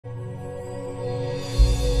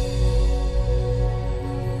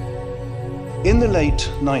In the late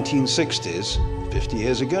 1960s, 50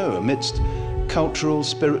 years ago, amidst cultural,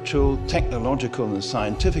 spiritual, technological and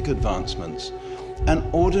scientific advancements, an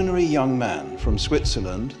ordinary young man from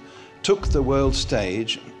Switzerland took the world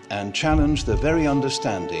stage and challenged the very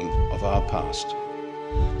understanding of our past.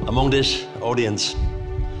 Among this audience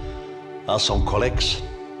are some colleagues,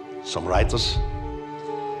 some writers.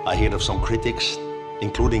 I heard of some critics,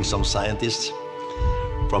 including some scientists.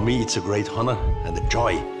 For me, it's a great honor and a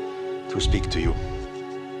joy to speak to you.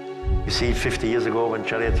 You see, 50 years ago when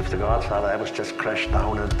Chariots of the God started, I was just crashed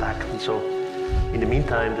down and attacked. And so, in the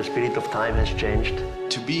meantime, the spirit of time has changed.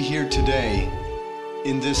 To be here today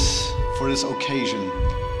for this occasion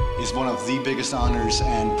is one of the biggest honors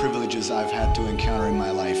and privileges I've had to encounter in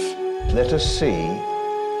my life. Let us see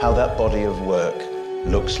how that body of work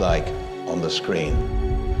looks like on the screen.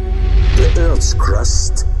 The Earth's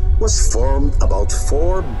crust was formed about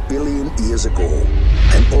 4 billion years ago,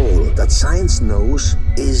 and all that science knows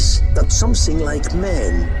is that something like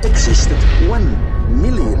man existed 1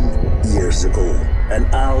 million years ago. And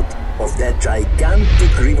out of that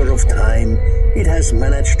gigantic river of time, it has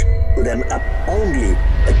managed to dam up only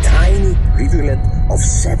a tiny rivulet of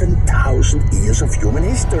 7,000 years of human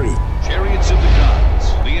history. Chariots of the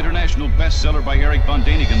Gods, the international bestseller by Eric von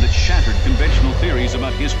Däniken that shattered conventional theories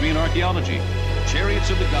about history and archaeology. Chariots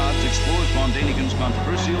of the Gods explores von Däniken's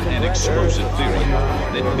controversial and explosive theory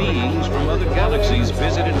that beings from other galaxies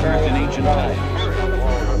visited Earth in ancient times.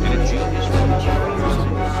 An ingenious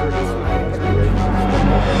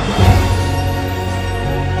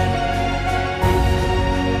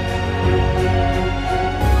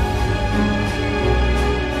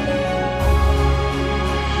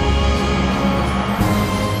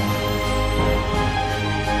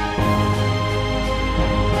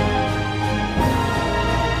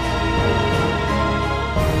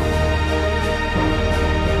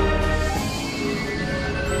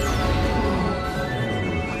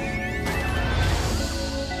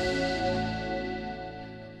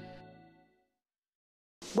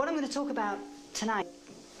What I'm going to talk about tonight,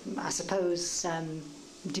 I suppose,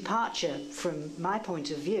 departure from my point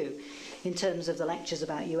of view in terms of the lectures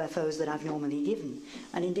about UFOs that I've normally given.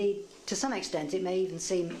 And indeed, to some extent, it may even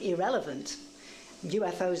seem irrelevant.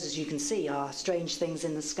 UFOs, as you can see, are strange things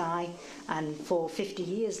in the sky, and for 50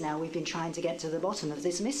 years now we've been trying to get to the bottom of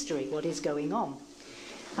this mystery, what is going on.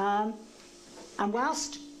 And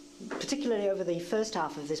whilst, particularly over the first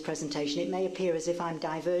half of this presentation, it may appear as if I'm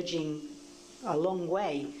diverging a long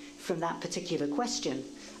way from that particular question,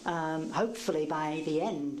 hopefully by the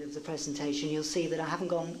end of the presentation you'll see that I haven't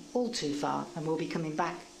gone all too far and we'll be coming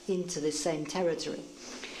back into this same territory.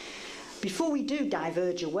 Before we do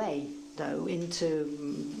diverge away, though,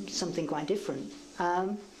 into something quite different,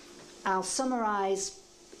 I'll summarise,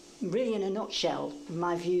 really in a nutshell,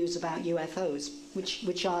 my views about UFOs,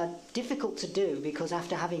 which are difficult to do because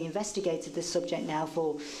after having investigated this subject now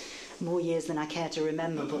for more years than I care to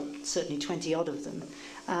remember, but certainly 20 odd of them,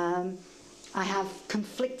 I have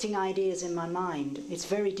conflicting ideas in my mind. It's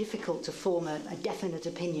very difficult to form a definite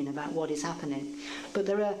opinion about what is happening. But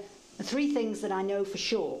there are 3 things that I know for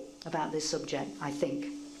sure about this subject, I think.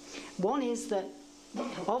 One is that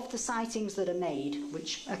of the sightings that are made,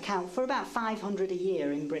 which account for about 500 a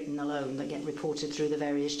year in Britain alone that get reported through the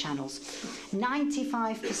various channels,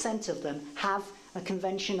 95% of them have a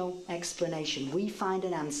conventional explanation. We find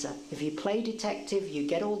an answer. If you play detective, you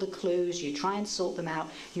get all the clues, you try and sort them out,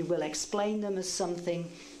 you will explain them as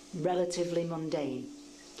something relatively mundane.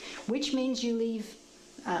 Which means you leave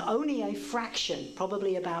only a fraction,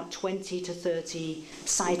 probably about 20 to 30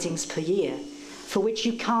 sightings per year, for which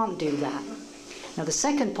you can't do that. Now the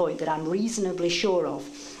second point that I'm reasonably sure of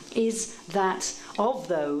is that of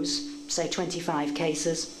those, say 25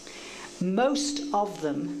 cases, most of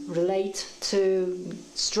them relate to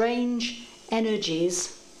strange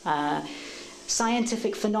energies,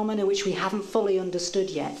 scientific phenomena which we haven't fully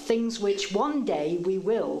understood yet, things which one day we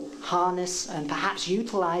will harness and perhaps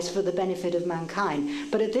utilise for the benefit of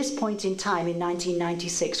mankind. But at this point in time, in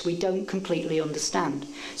 1996, we don't completely understand.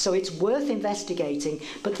 So it's worth investigating,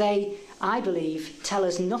 but they, I believe, tell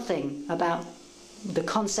us nothing about the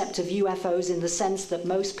concept of UFOs in the sense that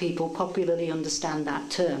most people popularly understand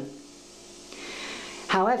that term.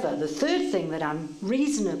 However, the third thing that I'm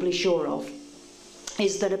reasonably sure of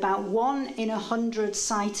is that about 1 in 100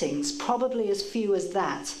 sightings, probably as few as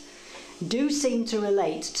that, do seem to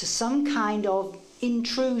relate to some kind of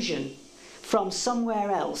intrusion from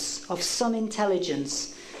somewhere else, of some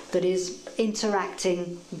intelligence that is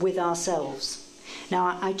interacting with ourselves.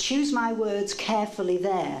 Now, I choose my words carefully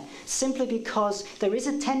there, simply because there is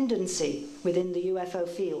a tendency within the UFO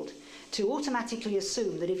field to automatically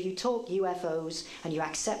assume that if you talk UFOs and you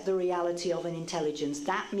accept the reality of an intelligence,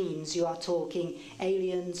 that means you are talking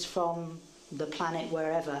aliens from the planet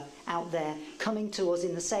wherever out there coming to us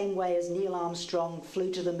in the same way as Neil Armstrong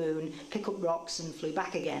flew to the moon, picked up rocks and flew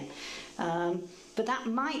back again. But that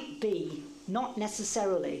might be not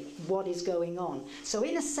necessarily what is going on. So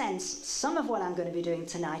in a sense, some of what I'm going to be doing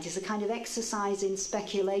tonight is a kind of exercise in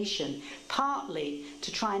speculation, partly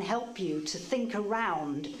to try and help you to think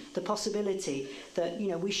around the possibility that, you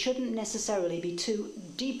know, we shouldn't necessarily be too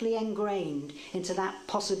deeply ingrained into that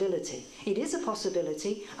possibility. It is a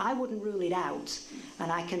possibility. I wouldn't rule it out.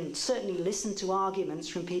 And I can certainly listen to arguments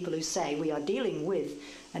from people who say we are dealing with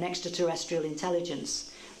an extraterrestrial intelligence.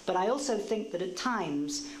 But I also think that at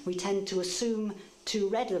times we tend to assume too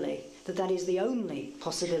readily that that is the only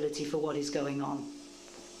possibility for what is going on.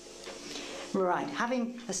 Right,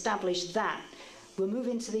 having established that, we'll move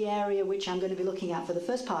into the area which I'm going to be looking at for the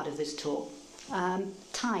first part of this talk,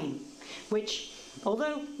 time, which,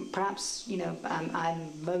 although perhaps, you know,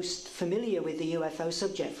 I'm most familiar with the UFO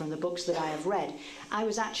subject from the books that I have read, I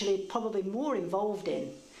was actually probably more involved in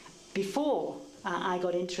before I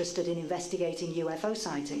got interested in investigating UFO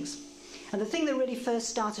sightings. And the thing that really first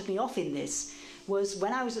started me off in this was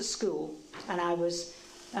when I was at school and I was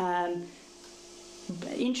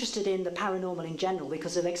interested in the paranormal in general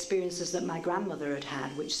because of experiences that my grandmother had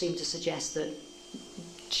had, which seemed to suggest that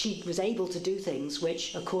she was able to do things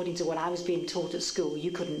which, according to what I was being taught at school, you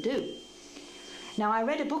couldn't do. Now, I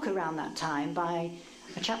read a book around that time by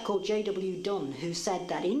a chap called J.W. Dunn, who said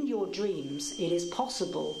that in your dreams it is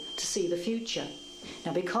possible to see the future.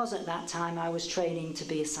 Now, because at that time I was training to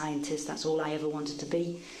be a scientist, that's all I ever wanted to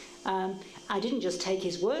be, I didn't just take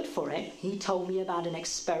his word for it. He told me about an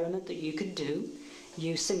experiment that you could do.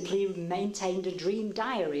 You simply maintained a dream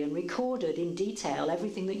diary and recorded in detail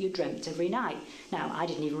everything that you dreamt every night. Now, I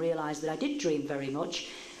didn't even realise that I did dream very much,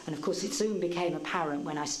 and of course it soon became apparent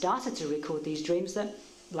when I started to record these dreams that,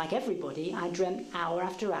 like everybody, I dreamt hour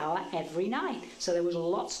after hour every night. So there was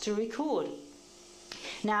lots to record.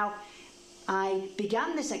 Now, I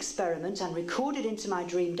began this experiment and recorded into my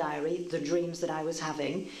dream diary the dreams that I was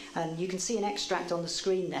having. And you can see an extract on the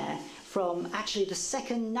screen there from actually the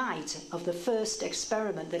second night of the first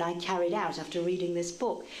experiment that I carried out after reading this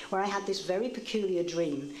book, where I had this very peculiar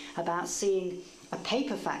dream about seeing a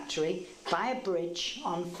paper factory by a bridge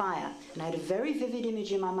on fire. And I had a very vivid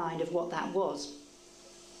image in my mind of what that was.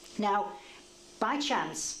 Now, by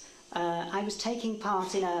chance, I was taking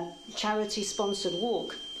part in a charity-sponsored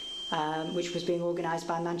walk, which was being organised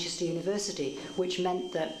by Manchester University, which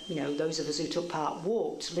meant that, you know, those of us who took part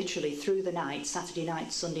walked literally through the night, Saturday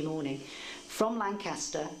night, Sunday morning, from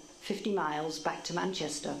Lancaster, 50 miles back to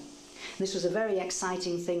Manchester. This was a very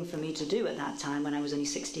exciting thing for me to do at that time when I was only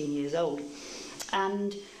 16 years old.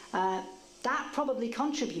 And that probably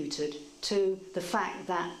contributed to the fact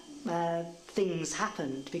that things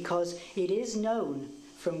happened, because it is known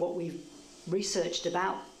from what we've researched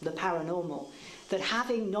about the paranormal that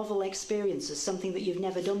having novel experiences, something that you've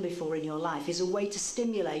never done before in your life, is a way to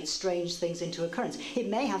stimulate strange things into occurrence. It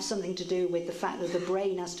may have something to do with the fact that the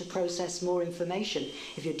brain has to process more information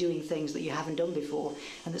if you're doing things that you haven't done before,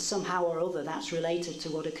 and that somehow or other that's related to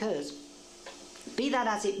what occurs. Be that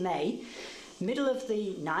as it may, middle of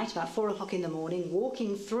the night, about 4 o'clock in the morning,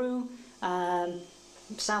 walking through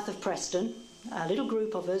south of Preston, a little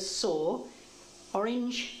group of us saw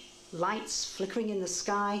orange lights flickering in the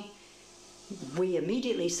sky. We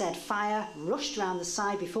immediately said fire, rushed round the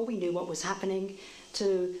side before we knew what was happening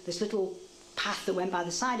to this little path that went by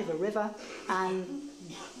the side of a river, and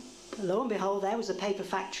lo and behold, there was a paper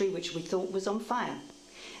factory which we thought was on fire.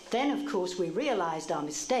 Then, of course, we realised our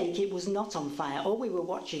mistake. It was not on fire. All we were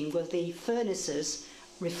watching were the furnaces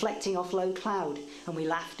reflecting off low cloud, and we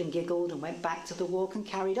laughed and giggled and went back to the walk and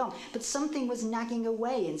carried on. But something was nagging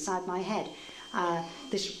away inside my head.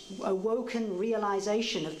 This awoken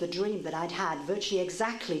realization of the dream that I'd had virtually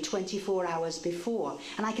exactly 24 hours before.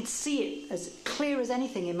 And I could see it as clear as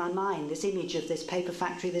anything in my mind, this image of this paper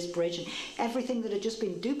factory, this bridge, and everything that had just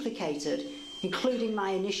been duplicated, including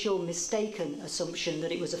my initial mistaken assumption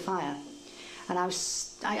that it was a fire. And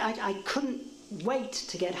I couldn't wait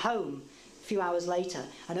to get home a few hours later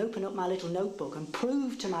and open up my little notebook and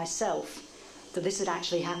prove to myself that this had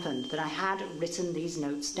actually happened, that I had written these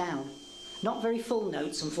notes down. Not very full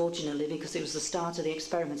notes, unfortunately, because it was the start of the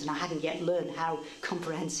experiment and I hadn't yet learned how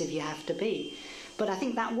comprehensive you have to be. But I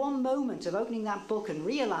think that one moment of opening that book and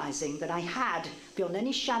realising that I had, beyond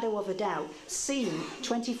any shadow of a doubt, seen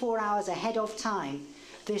 24 hours ahead of time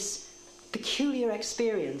this peculiar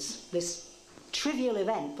experience, this trivial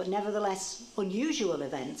event, but nevertheless unusual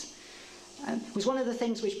event, was one of the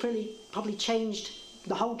things which probably changed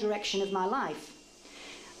the whole direction of my life.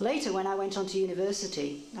 Later, when I went on to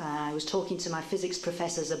university, I was talking to my physics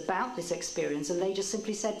professors about this experience, and they just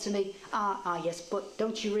simply said to me, yes, but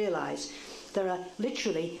don't you realise there are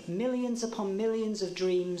literally millions upon millions of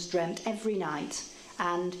dreams dreamt every night,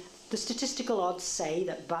 and the statistical odds say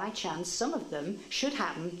that by chance some of them should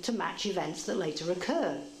happen to match events that later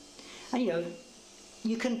occur. And you know,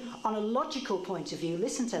 you can, on a logical point of view,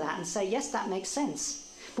 listen to that and say, yes, that makes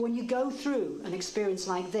sense. But when you go through an experience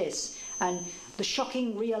like this, and the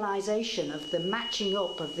shocking realization of the matching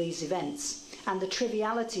up of these events, and the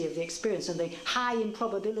triviality of the experience, and the high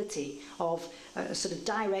improbability of a sort of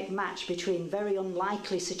direct match between very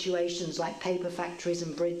unlikely situations like paper factories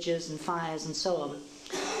and bridges and fires and so on,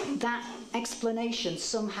 that explanation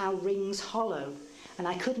somehow rings hollow. And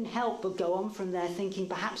I couldn't help but go on from there thinking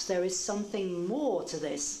perhaps there is something more to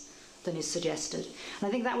this than is suggested. And I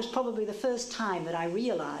think that was probably the first time that I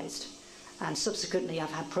realised, and subsequently I've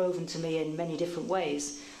had proven to me in many different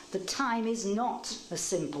ways, that time is not as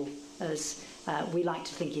simple as we like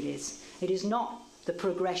to think it is. It is not the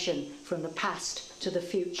progression from the past to the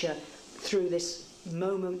future through this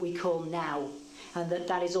moment we call now, and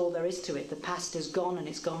that is all there is to it. The past is gone and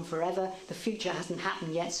it's gone forever. The future hasn't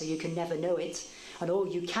happened yet, so you can never know it. And all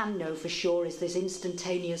you can know for sure is this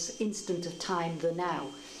instantaneous instant of time, the now.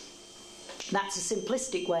 That's a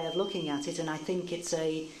simplistic way of looking at it, and I think it's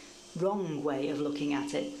a wrong way of looking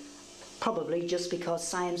at it. Probably just because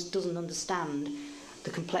science doesn't understand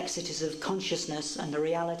the complexities of consciousness and the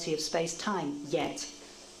reality of space-time yet.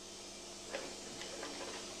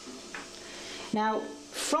 Now,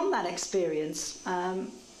 from that experience,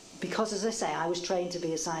 because, as I say, I was trained to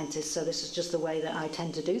be a scientist, so this is just the way that I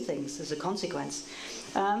tend to do things as a consequence,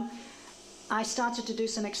 I started to do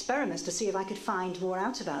some experiments to see if I could find more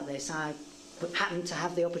out about this. I happened to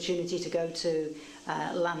have the opportunity to go to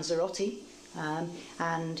Lanzarote,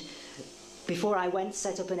 and before I went,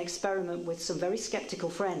 set up an experiment with some very sceptical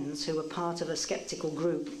friends who were part of a sceptical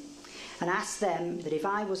group, and asked them that if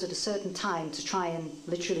I was at a certain time to try and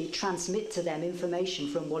literally transmit to them information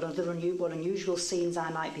from what unusual scenes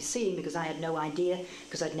I might be seeing, because I had no idea,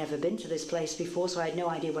 because I'd never been to this place before, so I had no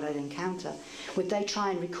idea what I'd encounter, would they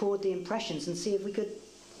try and record the impressions and see if we could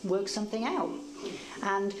work something out?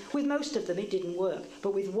 And with most of them it didn't work,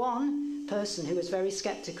 but with one person who was very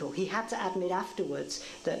sceptical, he had to admit afterwards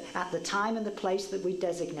that at the time and the place that we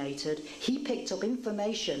designated, he picked up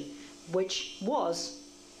information which was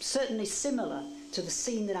certainly similar to the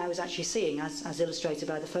scene that I was actually seeing, as illustrated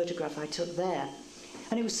by the photograph I took there.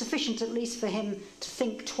 And it was sufficient at least for him to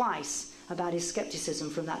think twice about his scepticism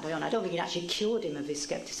from that day on. I don't think it actually cured him of his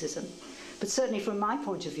scepticism, but certainly from my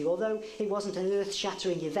point of view, although it wasn't an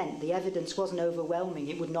earth-shattering event, the evidence wasn't overwhelming,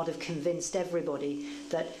 it would not have convinced everybody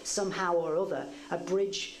that somehow or other a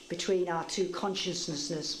bridge between our two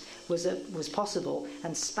consciousnesses was possible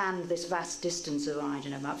and spanned this vast distance of, I don't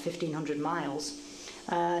know, about 1,500 miles.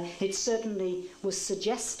 It certainly was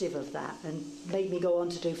suggestive of that and made me go on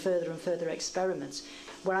to do further and further experiments,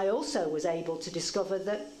 where I also was able to discover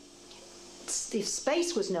that if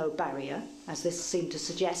space was no barrier, as this seemed to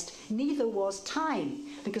suggest, neither was time,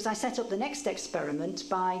 because I set up the next experiment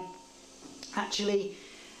by actually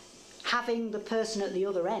having the person at the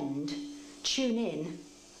other end tune in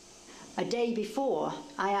a day before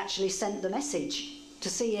I actually sent the message to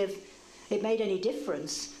see if it made any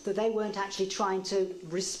difference that they weren't actually trying to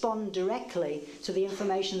respond directly to the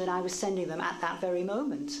information that I was sending them at that very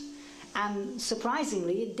moment. And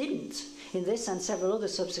surprisingly, it didn't. In this and several other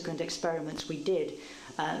subsequent experiments we did,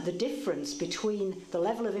 the difference between the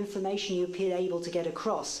level of information you'd be able to get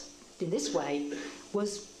across in this way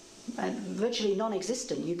was virtually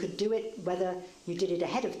non-existent. You could do it whether you did it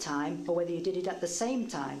ahead of time or whether you did it at the same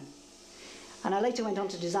time. And I later went on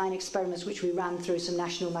to design experiments which we ran through some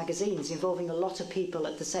national magazines involving a lot of people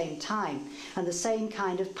at the same time, and the same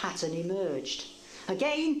kind of pattern emerged.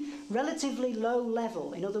 Again, relatively low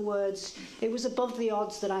level. In other words, it was above the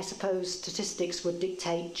odds that I suppose statistics would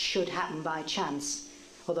dictate should happen by chance,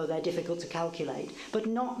 although they're difficult to calculate, but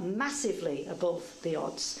not massively above the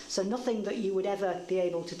odds. So nothing that you would ever be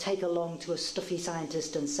able to take along to a stuffy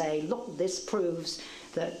scientist and say, look, this proves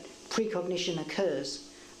that precognition occurs,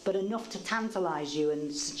 but enough to tantalise you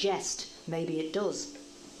and suggest maybe it does.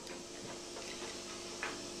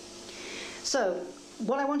 So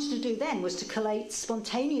what I wanted to do then was to collate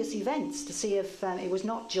spontaneous events to see if it was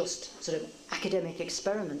not just sort of academic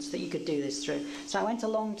experiments that you could do this through. So I went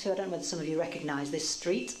along to, I don't know whether some of you recognise this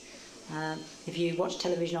street. If you watch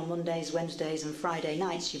television on Mondays, Wednesdays and Friday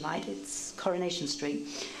nights, you might. It's Coronation Street.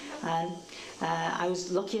 And I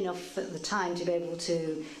was lucky enough at the time to be able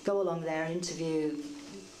to go along there and interview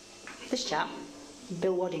this chap,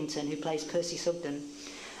 Bill Waddington, who plays Percy Sugden,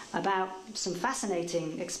 about some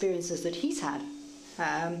fascinating experiences that he's had.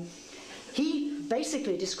 He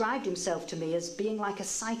basically described himself to me as being like a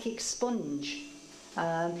psychic sponge.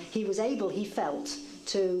 He was able, he felt,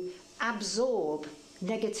 to absorb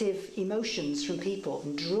negative emotions from people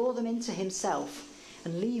and draw them into himself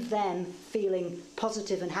and leave them feeling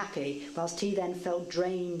positive and happy, whilst he then felt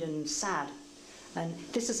drained and sad. And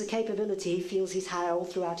this is a capability he feels he's had all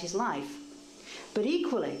throughout his life. But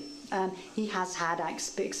equally, he has had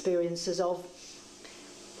experiences of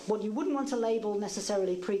what you wouldn't want to label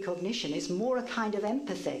necessarily precognition. It's more a kind of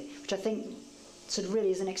empathy, which I think sort of really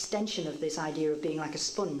is an extension of this idea of being like a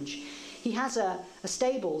sponge. He has a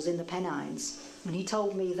stables in the Pennines, and he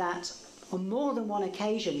told me that on more than one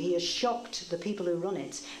occasion he has shocked the people who run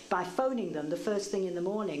it by phoning them the first thing in the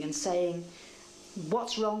morning and saying,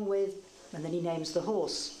 "What's wrong with," and then he names the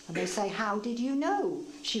horse, and they say, "How did you know?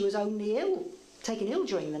 She was only ill, taken ill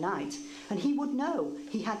during the night." And he would know.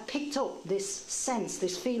 He had picked up this sense,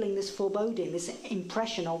 this feeling, this foreboding, this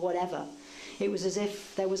impression or whatever. It was as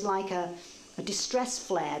if there was like a distress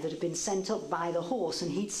flare that had been sent up by the horse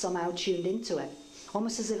and he'd somehow tuned into it.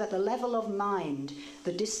 Almost as if at the level of mind,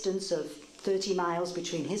 the distance of 30 miles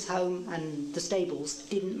between his home and the stables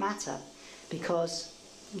didn't matter, because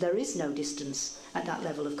there is no distance at that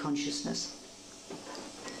level of consciousness.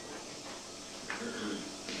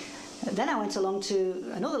 Then I went along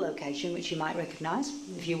to another location which you might recognise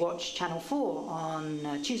if you watch Channel 4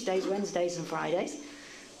 on Tuesdays, Wednesdays and Fridays.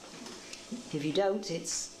 If you don't,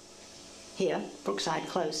 it's here, Brookside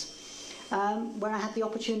Close, where I had the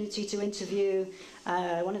opportunity to interview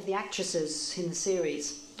one of the actresses in the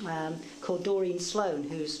series called Doreen Sloan,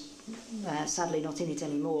 who's sadly not in it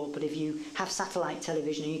anymore, but if you have satellite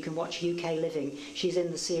television and you can watch UK Living, she's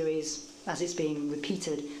in the series as it's being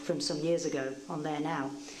repeated from some years ago on there now.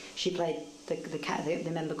 She played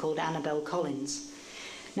the member called Annabel Collins.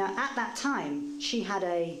 Now, at that time, she had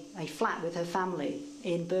a flat with her family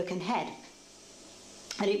in Birkenhead,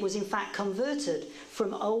 and it was in fact converted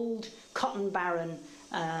from old cotton barren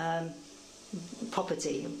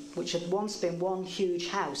property, which had once been one huge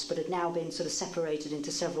house, but had now been sort of separated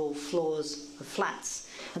into several floors of flats.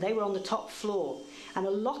 And they were on the top floor, and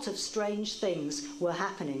a lot of strange things were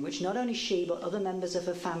happening, which not only she, but other members of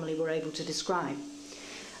her family were able to describe.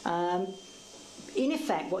 In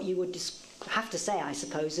effect, what you would have to say, I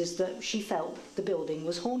suppose, is that she felt the building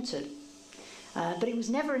was haunted. But it was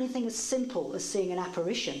never anything as simple as seeing an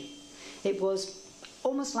apparition. It was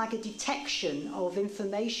almost like a detection of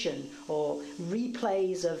information or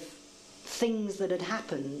replays of things that had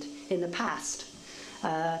happened in the past.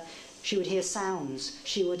 She would hear sounds,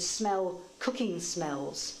 she would smell cooking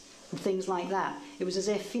smells and things like that. It was as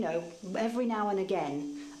if, you know, every now and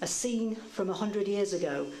again a scene from 100 years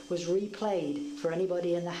ago was replayed for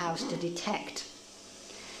anybody in the house to detect.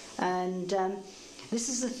 And this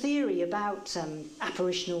is a theory about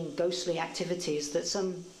apparitional ghostly activities that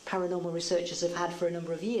some paranormal researchers have had for a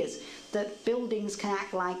number of years, that buildings can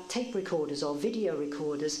act like tape recorders or video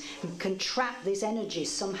recorders and can trap this energy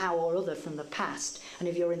somehow or other from the past. And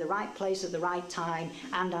if you're in the right place at the right time,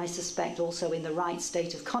 and I suspect also in the right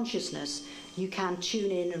state of consciousness, you can tune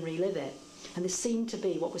in and relive it. And this seemed to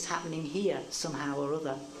be what was happening here somehow or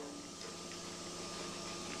other.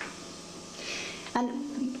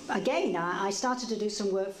 And again, I started to do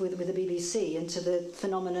some work with the BBC into the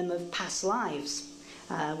phenomenon of past lives,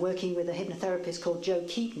 working with a hypnotherapist called Joe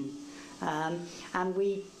Keaton. And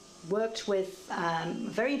we worked with a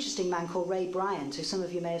very interesting man called Ray Bryant, who some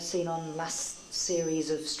of you may have seen on last series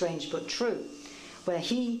of Strange But True, where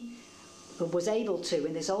he was able to,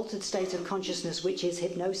 in this altered state of consciousness, which is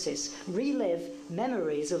hypnosis, relive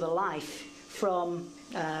memories of a life from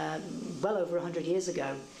well over 100 years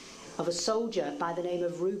ago, of a soldier by the name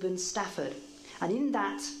of Reuben Stafford. And in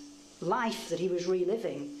that life that he was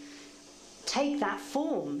reliving, take that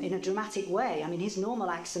form in a dramatic way. I mean, his normal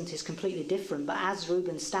accent is completely different, but as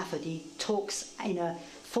Reuben Stafford, he talks in a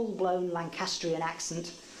full-blown Lancastrian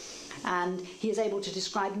accent, and he is able to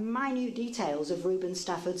describe minute details of Reuben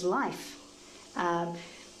Stafford's life.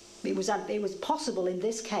 It was possible in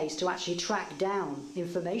this case to actually track down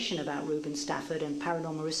information about Reuben Stafford, and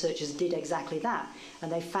paranormal researchers did exactly that.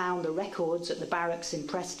 And they found the records at the barracks in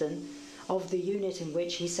Preston of the unit in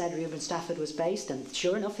which he said Reuben Stafford was based, and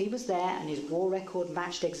sure enough he was there, and his war record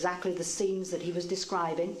matched exactly the scenes that he was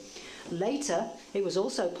describing. Later, it was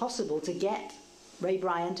also possible to get Ray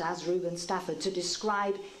Bryant as Reuben Stafford to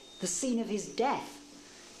describe the scene of his death.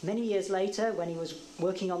 Many years later, when he was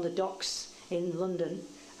working on the docks in London,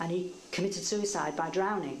 and he committed suicide by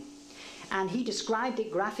drowning. And he described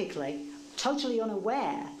it graphically, totally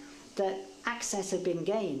unaware that access had been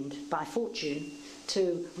gained by fortune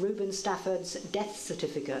to Reuben Stafford's death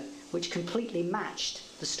certificate, which completely matched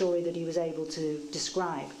the story that he was able to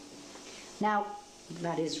describe. Now,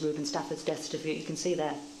 that is Reuben Stafford's death certificate, you can see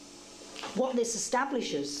there. What this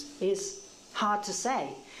establishes is hard to say.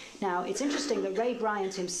 Now, it's interesting that Ray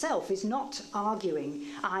Bryant himself is not arguing,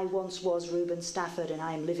 I once was Reuben Stafford and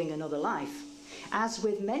I am living another life. As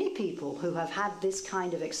with many people who have had this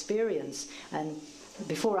kind of experience, and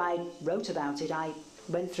before I wrote about it, I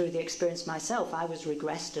went through the experience myself. I was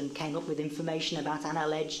regressed and came up with information about an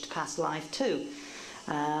alleged past life too.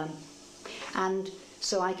 And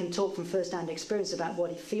so I can talk from first-hand experience about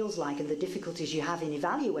what it feels like and the difficulties you have in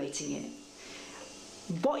evaluating it.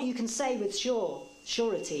 What you can say with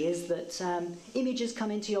surety is that images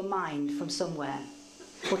come into your mind from somewhere.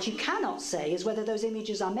 What you cannot say is whether those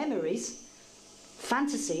images are memories,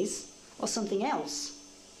 fantasies, or something else.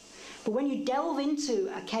 But when you delve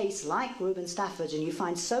into a case like Reuben Stafford and you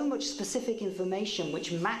find so much specific information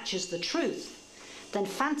which matches the truth, then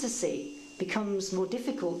fantasy becomes more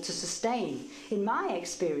difficult to sustain. In my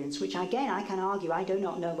experience, which again I can argue, I do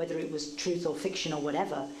not know whether it was truth or fiction or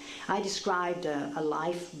whatever, I described a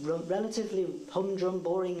life, relatively humdrum,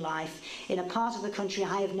 boring life, in a part of the country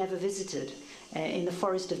I have never visited, in the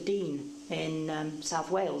Forest of Dean in South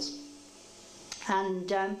Wales,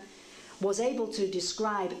 and was able to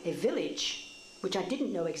describe a village which I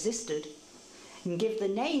didn't know existed and give the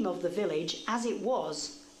name of the village as it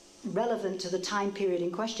was, relevant to the time period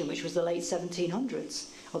in question, which was the late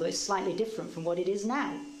 1700s, although it's slightly different from what it is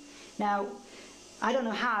now. Now, I don't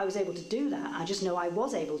know how I was able to do that, I just know I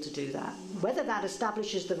was able to do that. Whether that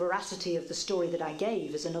establishes the veracity of the story that I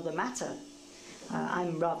gave is another matter.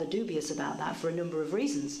 I'm rather dubious about that for a number of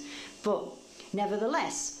reasons. But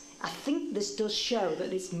nevertheless, I think this does show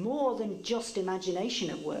that it's more than just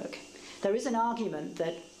imagination at work. There is an argument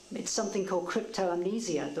that it's something called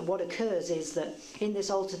cryptoamnesia, that what occurs is that in this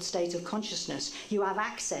altered state of consciousness, you have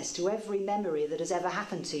access to every memory that has ever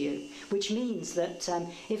happened to you, which means that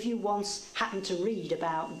if you once happened to read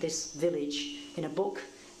about this village in a book,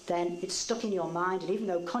 then it's stuck in your mind, and even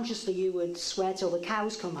though consciously you would swear till the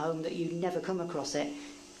cows come home that you'd never come across it,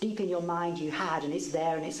 deep in your mind you had, and it's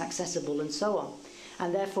there and it's accessible and so on.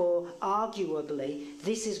 And therefore, arguably,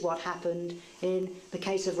 this is what happened in the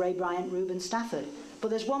case of Ray Bryant, Reuben Stafford. But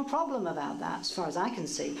there's one problem about that, as far as I can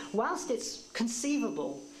see. Whilst it's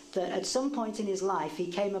conceivable that at some point in his life he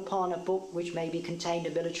came upon a book which maybe contained a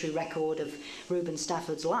military record of Reuben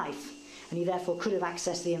Stafford's life, and he therefore could have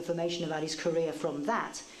accessed the information about his career from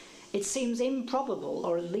that, it seems improbable,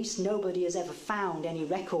 or at least nobody has ever found any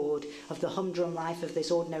record of the humdrum life of this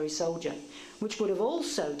ordinary soldier, which would have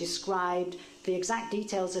also described the exact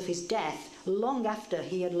details of his death long after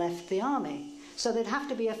he had left the army. So there'd have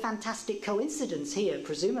to be a fantastic coincidence here,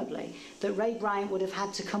 presumably, that Ray Bryant would have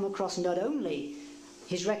had to come across not only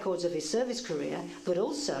his records of his service career, but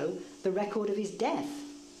also the record of his death,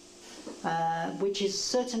 which is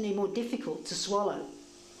certainly more difficult to swallow.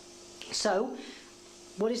 So,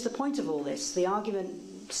 what is the point of all this? The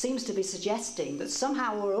argument seems to be suggesting that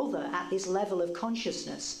somehow or other, at this level of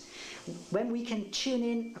consciousness, when we can tune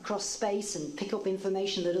in across space and pick up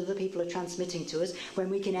information that other people are transmitting to us, when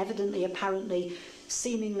we can evidently, apparently,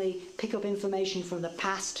 seemingly pick up information from the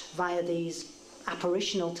past via these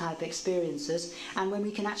apparitional type experiences, and when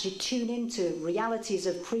we can actually tune into realities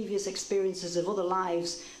of previous experiences of other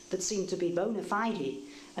lives that seem to be bona fide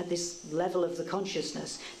at this level of the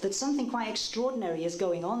consciousness, that something quite extraordinary is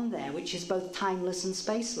going on there, which is both timeless and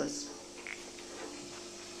spaceless.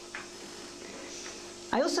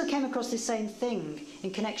 I also came across this same thing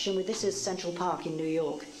in connection with, this is Central Park in New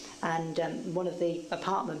York, and one of the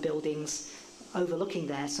apartment buildings overlooking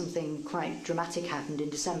there, something quite dramatic happened in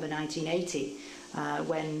December 1980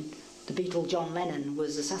 when the Beatle John Lennon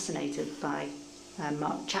was assassinated by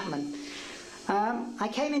Mark Chapman. I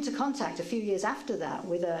came into contact a few years after that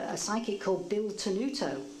with a psychic called Bill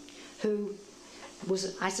Tenuto, who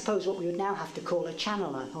was, I suppose, what we would now have to call a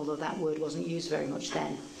channeler, although that word wasn't used very much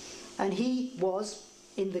then. And he was,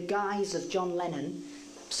 in the guise of John Lennon,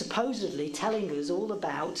 supposedly telling us all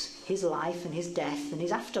about his life and his death and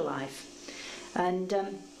his afterlife. And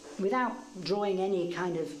without drawing any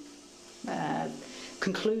kind of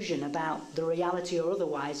conclusion about the reality or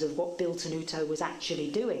otherwise of what Bill Tenuto was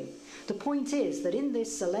actually doing, the point is that in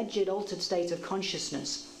this alleged altered state of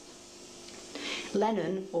consciousness,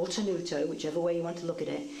 Lennon, or Tenuto, whichever way you want to look at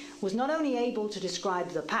it, was not only able to describe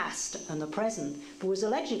the past and the present, but was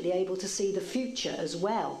allegedly able to see the future as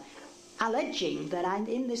well, alleging that I'm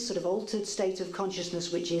in this sort of altered state of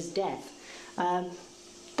consciousness which is death.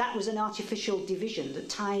 That was an artificial division, that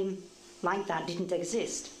time like that didn't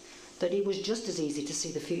exist, that it was just as easy to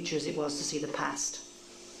see the future as it was to see the past.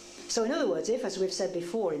 So in other words, if, as we've said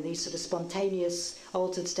before, in these sort of spontaneous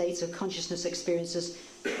altered states of consciousness experiences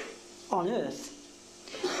on Earth,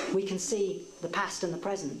 we can see the past and the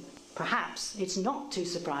present, perhaps it's not too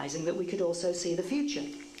surprising that we could also see the future.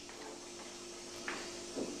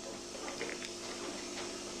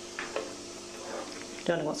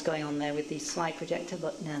 Don't know what's going on there with the slide projector,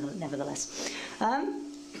 but nevertheless.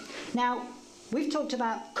 Now, we've talked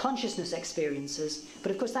about consciousness experiences,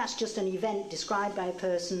 but of course that's just an event described by a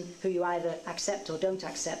person who you either accept or don't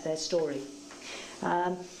accept their story.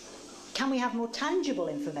 Can we have more tangible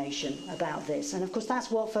information about this? And of course that's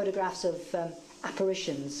what photographs of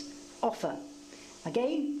apparitions offer.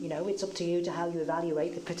 Again, you know, it's up to you to how you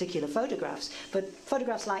evaluate the particular photographs, but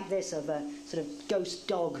photographs like this of a sort of ghost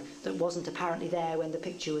dog that wasn't apparently there when the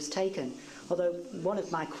picture was taken. Although one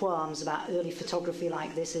of my qualms about early photography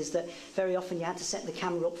like this is that very often you had to set the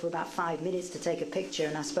camera up for about 5 minutes to take a picture,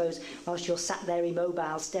 and I suppose whilst you're sat there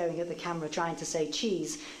immobile staring at the camera trying to say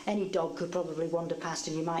cheese, any dog could probably wander past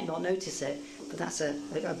and you might not notice it, but that's a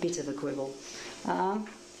bit of a quibble. And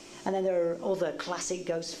then there are other classic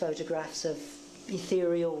ghost photographs of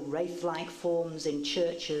ethereal, wraith-like forms in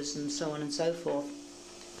churches and so on and so forth,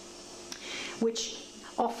 which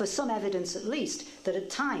offer some evidence at least that at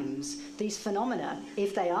times these phenomena,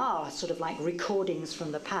 if they are sort of like recordings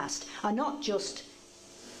from the past, are not just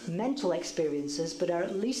mental experiences but are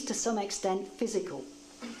at least to some extent physical.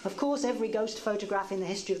 Of course every ghost photograph in the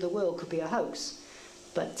history of the world could be a hoax,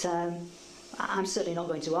 but I'm certainly not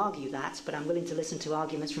going to argue that, but I'm willing to listen to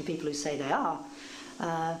arguments from people who say they are.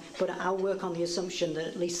 But I'll work on the assumption that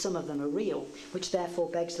at least some of them are real, which therefore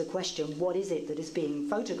begs the question, what is it that is being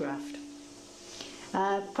photographed?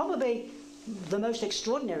 Probably the most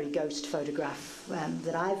extraordinary ghost photograph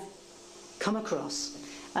that I've come across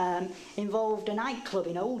involved a nightclub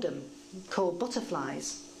in Oldham called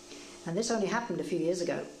Butterflies, and this only happened a few years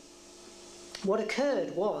ago. What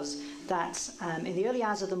occurred was that in the early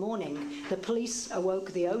hours of the morning, the police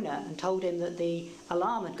awoke the owner and told him that the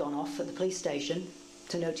alarm had gone off at the police station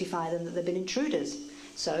to notify them that there had been intruders.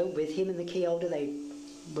 So with him and the key holder, they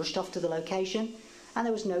rushed off to the location, and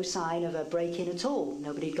there was no sign of a break-in at all.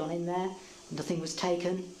 Nobody had gone in there, nothing was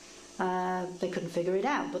taken. They couldn't figure it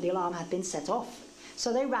out, but the alarm had been set off.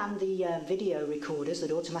 So they ran the video recorders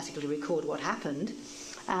that automatically record what happened,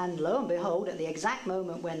 and lo and behold, at the exact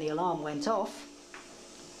moment when the alarm went off,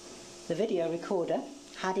 the video recorder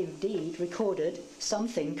had indeed recorded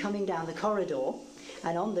something coming down the corridor,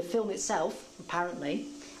 and on the film itself, apparently,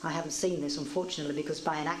 I haven't seen this unfortunately because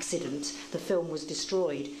by an accident the film was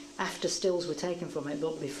destroyed after stills were taken from it,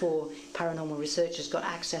 but before paranormal researchers got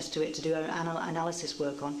access to it to do analysis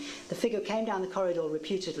work on. The figure came down the corridor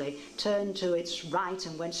reputedly, turned to its right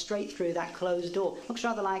and went straight through that closed door. Looks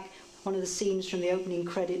rather like one of the scenes from the opening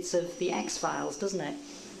credits of The X-Files, doesn't it?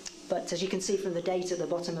 But as you can see from the date at the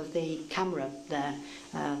bottom of the camera there,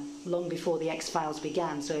 long before the X-Files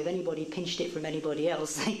began, so if anybody pinched it from anybody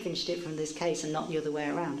else, they pinched it from this case and not the other way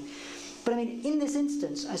around. But I mean, in this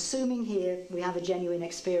instance, assuming here we have a genuine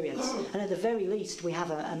experience, and at the very least we have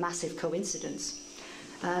a massive coincidence,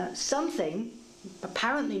 something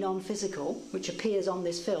apparently non-physical, which appears on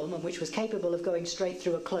this film and which was capable of going straight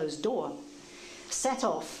through a closed door, set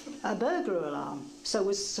off a burglar alarm. So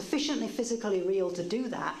was sufficiently physically real to do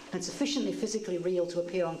that, and sufficiently physically real to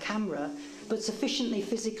appear on camera, but sufficiently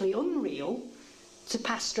physically unreal to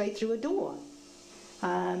pass straight through a door,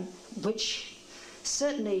 which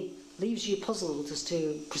certainly leaves you puzzled as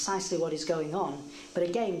to precisely what is going on. But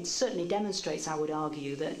again, certainly demonstrates, I would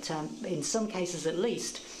argue, that in some cases at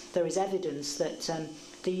least, there is evidence that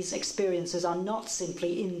these experiences are not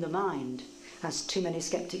simply in the mind, as too many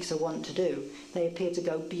skeptics are wont to do. They appear to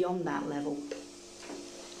go beyond that level.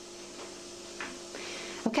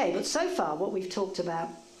 Okay, but so far what we've talked about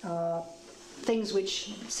are things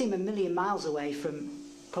which seem a million miles away from,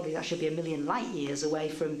 probably that should be a million light years away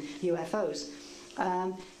from UFOs.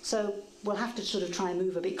 So we'll have to sort of try and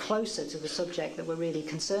move a bit closer to the subject that we're really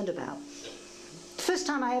concerned about. The first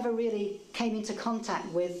time I ever really came into contact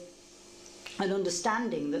with an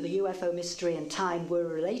understanding that the UFO mystery and time were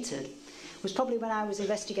related was probably when I was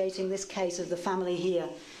investigating this case of the family here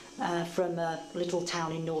from a little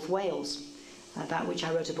town in North Wales, about which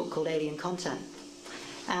I wrote a book called Alien Content.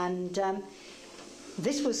 And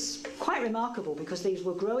this was quite remarkable because these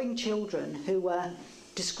were growing children who were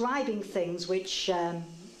describing things which,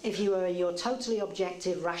 if you were in your totally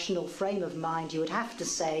objective, rational frame of mind, you would have to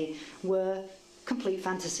say were complete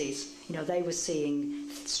fantasies. You know, they were seeing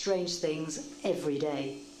strange things every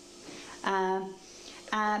day.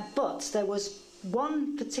 But there was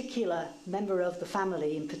one particular member of the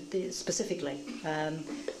family, specifically,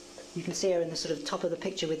 you can see her in the sort of top of the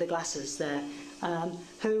picture with the glasses there,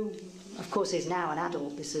 who, of course, is now an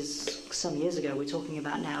adult. This is some years ago. We're talking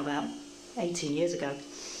about now about 18 years ago.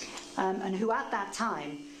 And who at that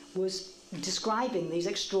time was describing these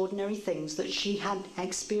extraordinary things that she had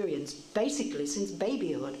experienced basically since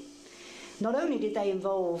babyhood. Not only did they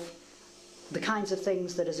involve the kinds of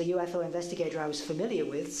things that as a UFO investigator I was familiar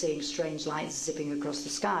with, seeing strange lights zipping across the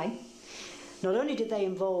sky, not only did they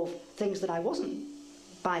involve things that I wasn't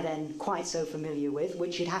by then quite so familiar with,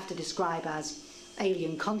 which you'd have to describe as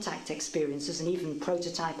alien contact experiences and even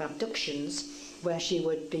prototype abductions, where she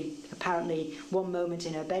would be apparently one moment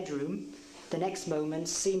in her bedroom, the next moment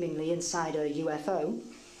seemingly inside a UFO,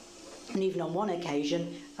 and even on one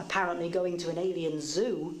occasion apparently going to an alien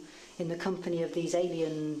zoo in the company of these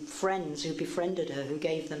alien friends who befriended her, who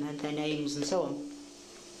gave them their names and so on.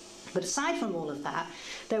 But aside from all of that,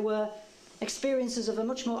 there were experiences of a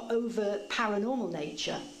much more overt paranormal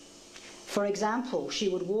nature. For example, she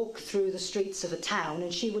would walk through the streets of a town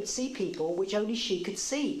and she would see people which only she could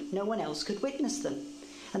see. No one else could witness them.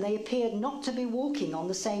 And they appeared not to be walking on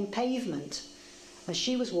the same pavement as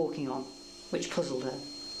she was walking on, which puzzled her.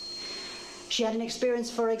 She had an experience,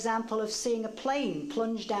 for example, of seeing a plane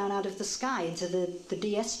plunge down out of the sky into the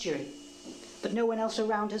Dee estuary, but no one else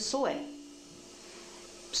around her saw it.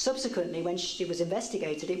 Subsequently, when she was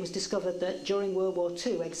investigated, it was discovered that during World War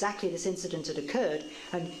II exactly this incident had occurred,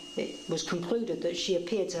 and it was concluded that she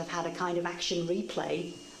appeared to have had a kind of action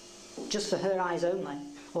replay, just for her eyes only,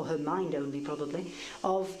 or her mind only probably,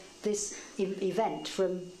 of this event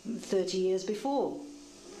from 30 years before.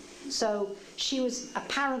 So she was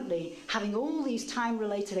apparently having all these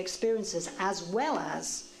time-related experiences as well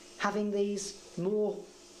as having these more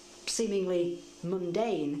seemingly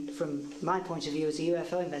mundane, from my point of view as a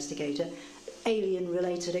UFO investigator,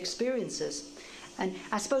 alien-related experiences. And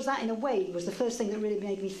I suppose that in a way was the first thing that really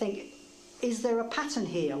made me think, is there a pattern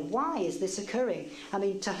here? Why is this occurring? I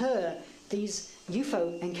mean, to her, these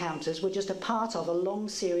UFO encounters were just a part of a long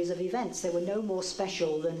series of events. They were no more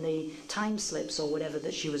special than the time slips or whatever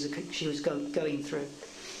that she was going through.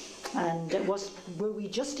 And were we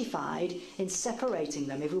justified in separating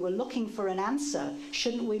them? If we were looking for an answer,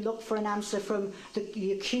 shouldn't we look for an answer from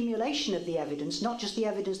the accumulation of the evidence, not just the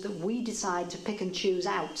evidence that we decide to pick and choose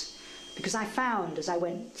out? Because I found, as I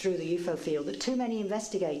went through the UFO field, that too many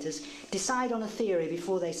investigators decide on a theory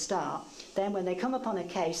before they start. Then when they come upon a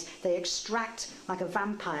case, they extract, like a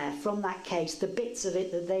vampire, from that case the bits of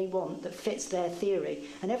it that they want, that fits their theory.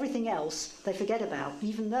 And everything else they forget about,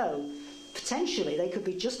 even though potentially they could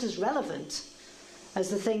be just as relevant as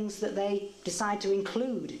the things that they decide to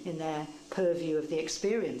include in their purview of the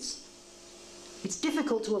experience. It's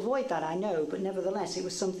difficult to avoid that, I know, but nevertheless it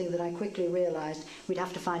was something that I quickly realised we'd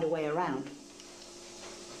have to find a way around.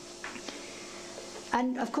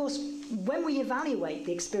 And of course, when we evaluate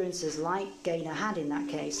the experiences like Gaynor had in that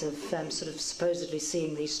case of sort of supposedly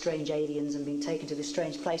seeing these strange aliens and being taken to this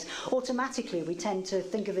strange place, automatically we tend to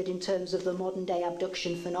think of it in terms of the modern day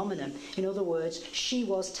abduction phenomenon. In other words, she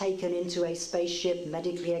was taken into a spaceship,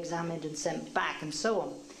 medically examined and sent back and so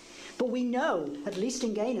on. But we know, at least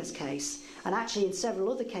in Gaynor's case, and actually in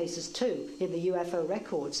several other cases too, in the UFO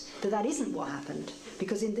records, that that isn't what happened.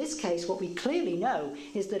 Because in this case, what we clearly know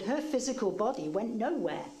is that her physical body went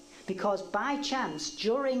nowhere. Because by chance,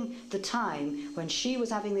 during the time when she was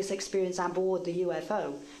having this experience aboard the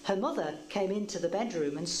UFO, her mother came into the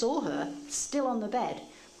bedroom and saw her still on the bed,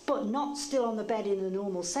 but not still on the bed in the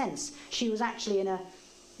normal sense. She was actually in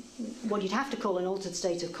what you'd have to call an altered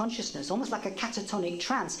state of consciousness, almost like a catatonic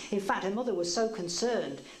trance. In fact, her mother was so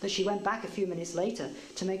concerned that she went back a few minutes later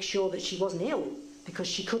to make sure that she wasn't ill, because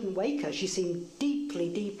she couldn't wake her. She seemed deeply,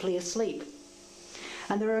 deeply asleep.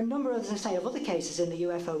 And there are a number, as I say, of other cases in the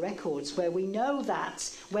UFO records where we know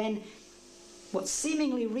that when what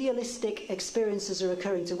seemingly realistic experiences are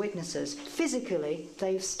occurring to witnesses, physically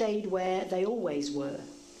they've stayed where they always were.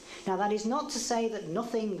 Now, that is not to say that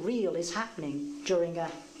nothing real is happening during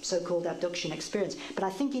a so-called abduction experience, but I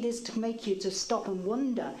think it is to make you to stop and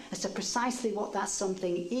wonder as to precisely what that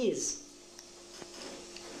something is.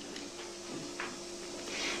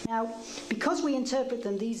 Now, because we interpret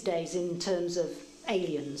them these days in terms of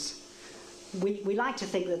aliens, we like to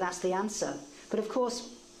think that that's the answer. But of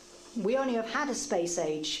course, we only have had a space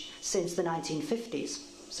age since the 1950s,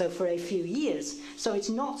 so for a few years. So it's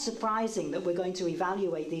not surprising that we're going to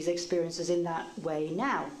evaluate these experiences in that way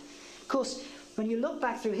now. Of course, when you look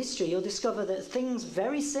back through history, you'll discover that things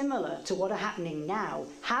very similar to what are happening now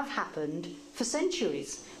have happened for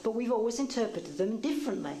centuries, but we've always interpreted them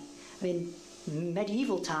differently. I mean, in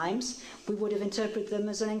medieval times, we would have interpreted them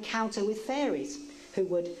as an encounter with fairies who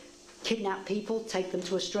would kidnap people, take them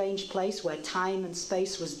to a strange place where time and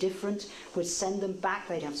space was different, would send them back,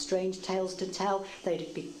 they'd have strange tales to tell,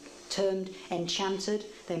 they'd be termed enchanted,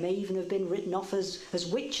 they may even have been written off as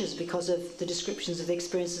witches because of the descriptions of the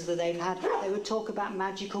experiences that they've had. They would talk about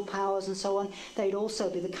magical powers and so on. They'd also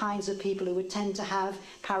be the kinds of people who would tend to have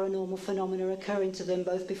paranormal phenomena occurring to them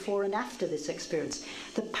both before and after this experience.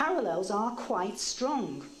 The parallels are quite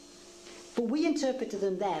strong, but we interpreted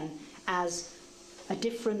them then as a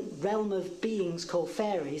different realm of beings called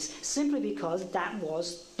fairies, simply because that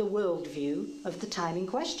was the worldview of the time in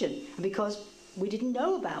question, and because we didn't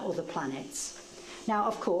know about other planets. Now,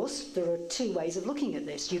 of course, there are two ways of looking at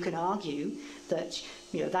this. You can argue that,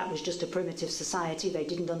 that was just a primitive society, they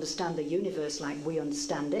didn't understand the universe like we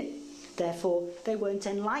understand it, therefore they weren't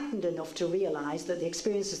enlightened enough to realise that the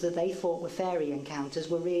experiences that they thought were fairy encounters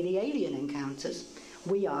were really alien encounters.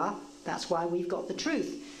 We are, that's why we've got the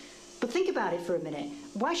truth. But think about it for a minute.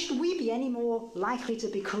 Why should we be any more likely to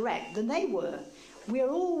be correct than they were? We are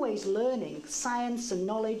always learning. Science and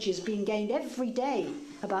knowledge is being gained every day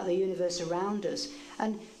about the universe around us.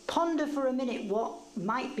 And ponder for a minute what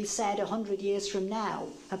might be said 100 years from now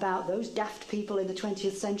about those daft people in the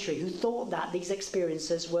 20th century who thought that these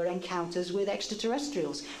experiences were encounters with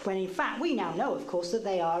extraterrestrials, when in fact we now know, of course, that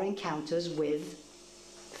they are encounters with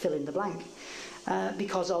fill in the blank.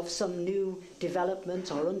 Because of some new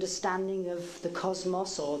development or understanding of the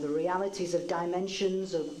cosmos or the realities of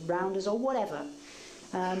dimensions around us or whatever.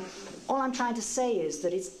 All I'm trying to say is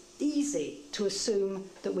that it's easy to assume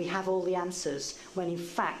that we have all the answers, when in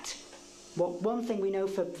fact, one thing we know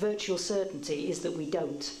for virtual certainty is that we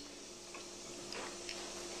don't.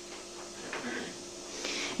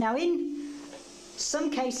 Now, in some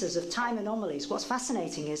cases of time anomalies, what's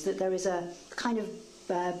fascinating is that there is a kind of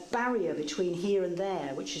barrier between here and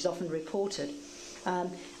there, which is often reported.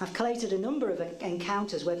 I've collated a number of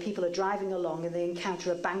encounters where people are driving along and they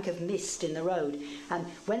encounter a bank of mist in the road, and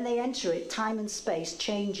when they enter it, time and space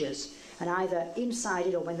changes, and either inside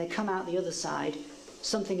it or when they come out the other side,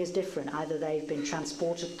 something is different. Either they've been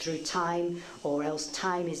transported through time, or else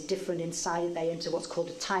time is different inside it. They enter what's called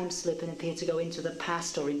a time slip and appear to go into the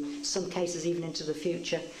past, or in some cases even into the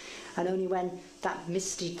future, and only when that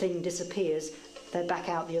misty thing disappears, they're back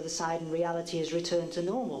out the other side and reality has returned to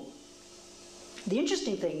normal. The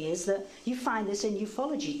interesting thing is that you find this in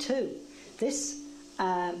ufology too. This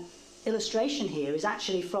illustration here is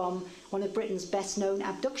actually from one of Britain's best known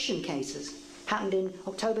abduction cases. Happened in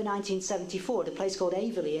October 1974 at a place called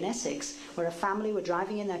Averley in Essex, where a family were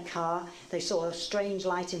driving in their car. They saw a strange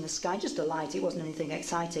light in the sky, just a light, it wasn't anything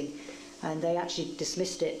exciting, and they actually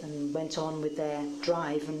dismissed it and went on with their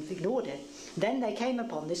drive and ignored it. Then they came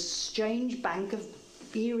upon this strange bank of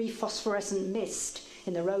eerie phosphorescent mist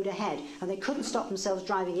in the road ahead, and they couldn't stop themselves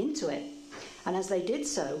driving into it. And as they did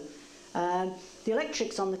so, the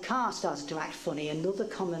electrics on the car started to act funny, another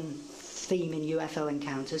common theme in UFO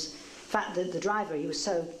encounters. In fact, the driver, he was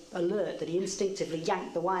so alert that he instinctively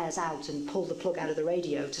yanked the wires out and pulled the plug out of the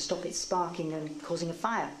radio to stop it sparking and causing a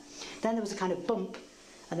fire. Then there was a kind of bump,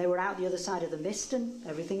 and they were out the other side of the mist and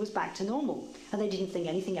everything was back to normal. And they didn't think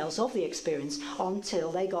anything else of the experience until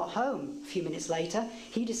they got home. A few minutes later,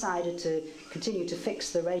 he decided to continue to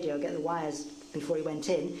fix the radio, get the wires before he went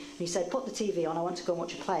in. And he said, "Put the TV on, I want to go and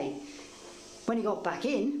watch a play." When he got back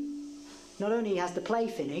in, not only has the play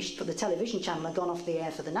finished, but the television channel had gone off the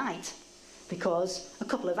air for the night, because a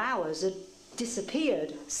couple of hours had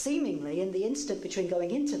disappeared, seemingly in the instant between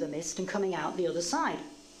going into the mist and coming out the other side.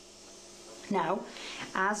 Now,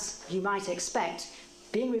 as you might expect,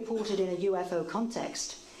 being reported in a UFO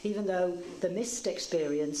context, even though the mist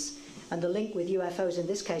experience and the link with UFOs in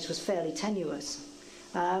this case was fairly tenuous,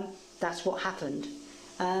 that's what happened.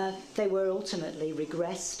 They were ultimately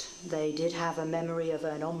regressed. They did have a memory of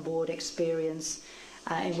an onboard experience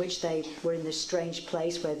in which they were in this strange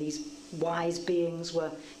place where these wise beings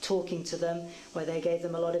were talking to them, where they gave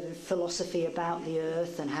them a lot of philosophy about the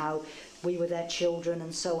earth and how we were their children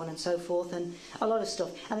and so on and so forth, and a lot of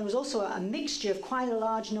stuff. And there was also a mixture of quite a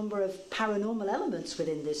large number of paranormal elements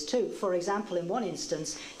within this too. For example, in one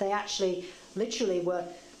instance, they actually literally were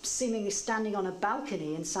seemingly standing on a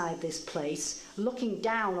balcony inside this place, looking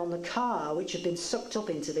down on the car which had been sucked up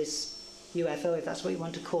into this UFO, if that's what you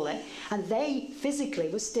want to call it, and they physically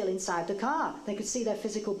were still inside the car. They could see their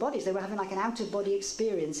physical bodies. They were having like an out-of-body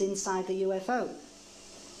experience inside the UFO.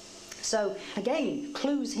 So, again,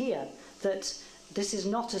 clues here that this is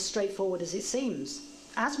not as straightforward as it seems.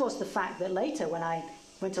 As was the fact that later, when I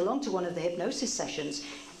went along to one of the hypnosis sessions,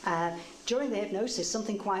 during the hypnosis,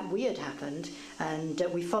 something quite weird happened, and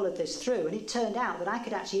we followed this through, and it turned out that I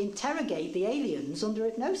could actually interrogate the aliens under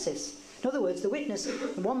hypnosis. In other words, the witness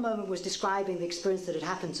in one moment was describing the experience that had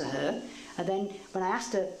happened to her, and then when I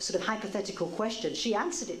asked a sort of hypothetical question, she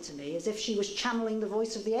answered it to me as if she was channeling the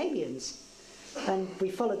voice of the aliens. And we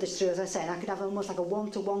followed this through, as I say, and I could have almost like a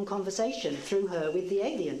one-to-one conversation through her with the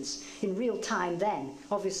aliens in real time then,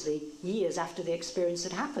 obviously years after the experience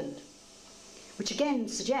had happened. Which again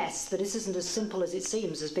suggests that this isn't as simple as it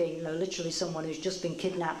seems, as being, you know, literally someone who's just been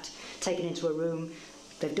kidnapped, taken into a room,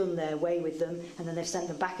 they've done their way with them, and then they've sent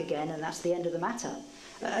them back again, and that's the end of the matter.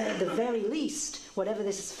 At the very least, whatever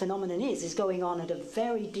this phenomenon is going on at a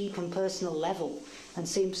very deep and personal level, and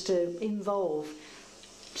seems to involve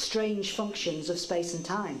strange functions of space and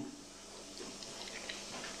time.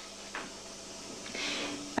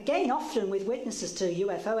 Again, often with witnesses to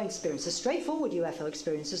UFO experiences, straightforward UFO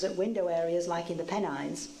experiences at window areas like in the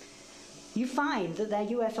Pennines, you find that their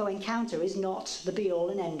UFO encounter is not the be-all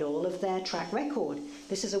and end-all of their track record.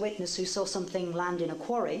 This is a witness who saw something land in a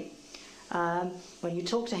quarry. When you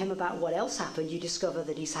talk to him about what else happened, you discover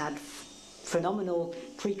that he's had phenomenal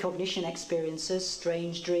precognition experiences,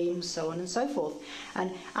 strange dreams, so on and so forth.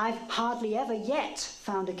 And I've hardly ever yet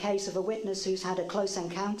found a case of a witness who's had a close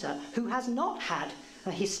encounter who has not had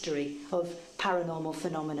a history of paranormal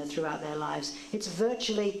phenomena throughout their lives. It's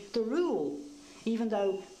virtually the rule, even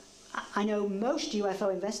though I know most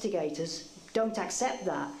UFO investigators don't accept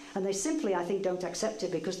that, and they simply, I think, don't accept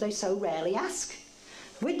it because they so rarely ask.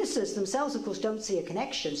 Witnesses themselves, of course, don't see a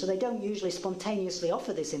connection, so they don't usually spontaneously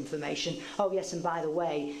offer this information. Oh yes, and by the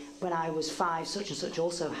way, when I was 5, such and such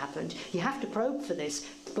also happened. You have to probe for this,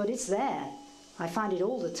 but it's there. I find it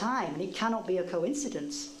all the time, and it cannot be a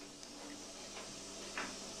coincidence.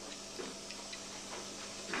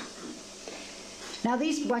 Now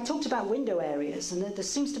I talked about window areas, and there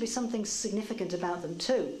seems to be something significant about them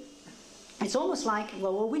too. It's almost like,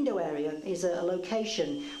 well, a window area is a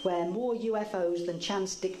location where more UFOs than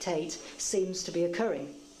chance dictate seems to be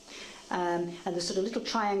occurring. And the sort of little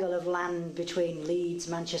triangle of land between Leeds,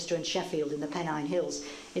 Manchester and Sheffield in the Pennine Hills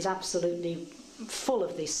is absolutely full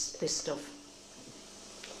of this stuff.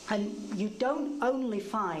 And you don't only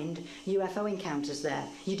find UFO encounters there.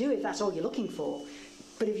 You do if that's all you're looking for.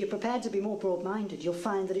 But if you're prepared to be more broad-minded, you'll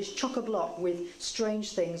find that it's chock-a-block with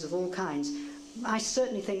strange things of all kinds. I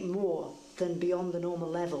certainly think more than beyond the normal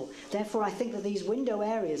level. Therefore, I think that these window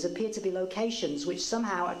areas appear to be locations which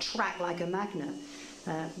somehow attract like a magnet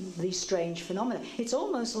these strange phenomena. It's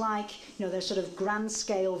almost like, you know, their sort of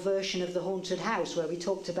grand-scale version of the haunted house where we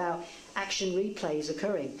talked about action replays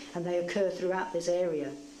occurring, and they occur throughout this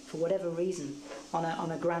area for whatever reason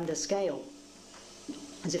on a grander scale.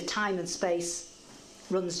 As if time and space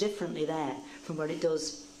runs differently there from what it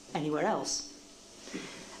does anywhere else.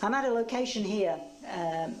 I'm at a location here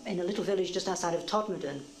in a little village just outside of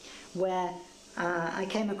Todmorden where I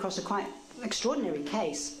came across a quite extraordinary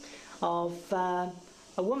case of a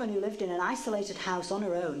woman who lived in an isolated house on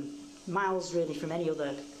her own, miles really from any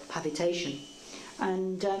other habitation,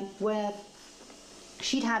 and where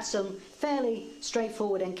she'd had some fairly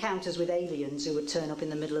straightforward encounters with aliens who would turn up in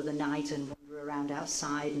the middle of the night and around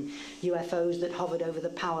outside, and UFOs that hovered over the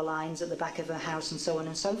power lines at the back of her house, and so on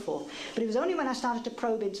and so forth. But it was only when I started to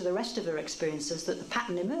probe into the rest of her experiences that the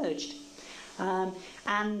pattern emerged.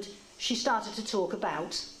 And she started to talk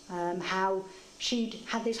about how she'd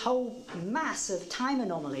had this whole mass of time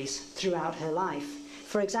anomalies throughout her life.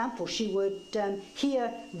 For example, she would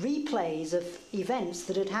hear replays of events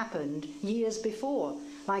that had happened years before.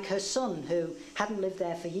 Like her son, who hadn't lived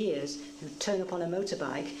there for years, who'd turn up on a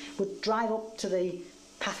motorbike, would drive up to the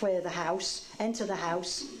pathway of the house, enter the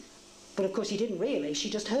house, but of course he didn't really.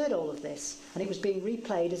 She just heard all of this, and it was being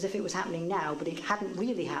replayed as if it was happening now, but it hadn't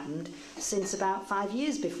really happened since about 5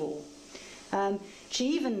 years before. She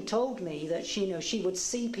even told me that she would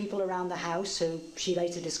see people around the house who she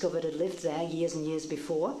later discovered had lived there years and years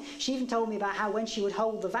before. She even told me about how when she would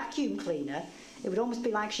hold the vacuum cleaner, it would almost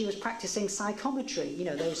be like she was practicing psychometry. You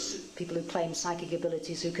know, those people who claim psychic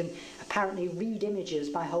abilities who can apparently read images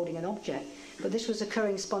by holding an object. But this was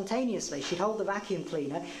occurring spontaneously. She'd hold the vacuum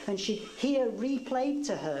cleaner and she'd hear replayed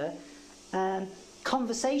to her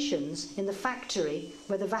conversations in the factory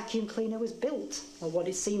where the vacuum cleaner was built, or what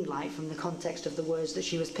it seemed like from the context of the words that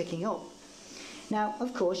she was picking up. Now,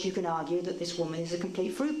 of course, you can argue that this woman is a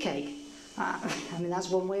complete fruitcake. I mean, that's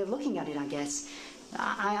one way of looking at it, I guess.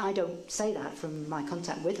 I don't say that from my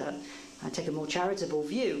contact with her. I take a more charitable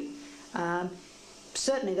view.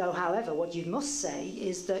 Certainly, though, however, what you must say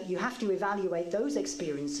is that you have to evaluate those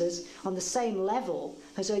experiences on the same level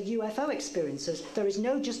as her UFO experiences. There is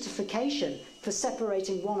no justification for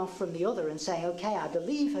separating one off from the other and saying, okay, I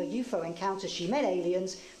believe her UFO encounter, she met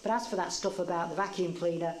aliens, but as for that stuff about the vacuum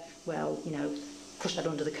cleaner, well, you know, push that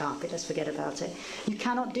under the carpet, let's forget about it. You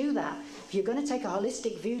cannot do that. If you're going to take a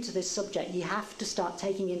holistic view to this subject, you have to start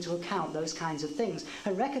taking into account those kinds of things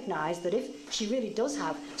and recognise that if she really does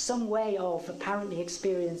have some way of apparently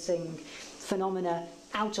experiencing phenomena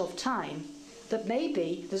out of time, that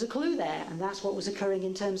maybe there's a clue there, and that's what was occurring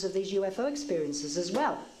in terms of these UFO experiences as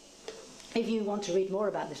well. If you want to read more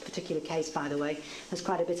about this particular case, by the way, there's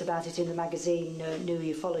quite a bit about it in the magazine New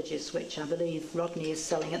Ufologist, which I believe Rodney is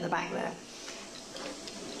selling at the back there.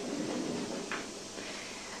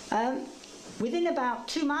 Within about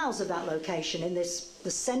 2 miles of that location, in the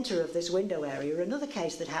centre of this window area, another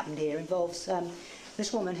case that happened here involves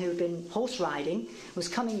this woman who had been horse riding, was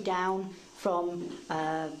coming down from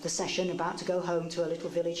the session, about to go home to a little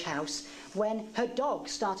village house, when her dog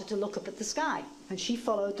started to look up at the sky. And she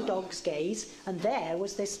followed the dog's gaze, and there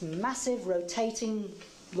was this massive rotating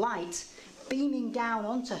light beaming down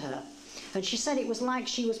onto her. And she said it was like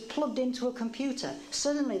she was plugged into a computer.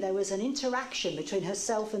 Suddenly there was an interaction between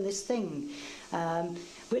herself and this thing.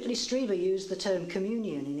 Whitley Strieber used the term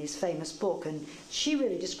communion in his famous book, and she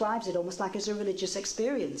really describes it almost like as a religious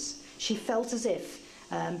experience. She felt as if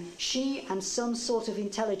she and some sort of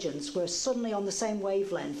intelligence were suddenly on the same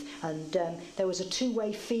wavelength, and there was a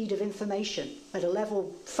two-way feed of information at a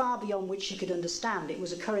level far beyond which she could understand. It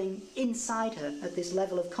was occurring inside her at this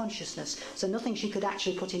level of consciousness, so nothing she could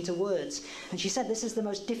actually put into words. And she said this is the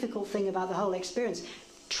most difficult thing about the whole experience,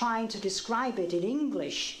 trying to describe it in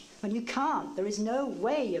English. And you can't. There is no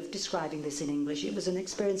way of describing this in English. It was an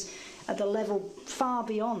experience at the level far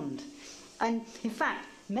beyond. And in fact,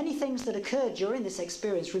 many things that occurred during this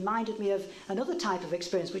experience reminded me of another type of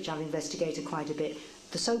experience which I've investigated quite a bit,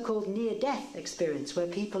 the so-called near-death experience, where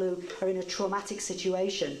people who are in a traumatic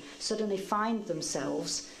situation suddenly find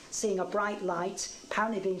themselves seeing a bright light,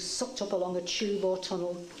 apparently being sucked up along a tube or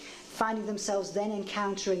tunnel, finding themselves then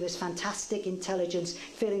encountering this fantastic intelligence,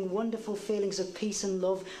 feeling wonderful feelings of peace and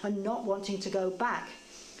love, and not wanting to go back.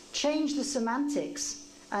 Change the semantics.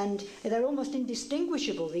 And they're almost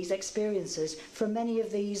indistinguishable, these experiences, from many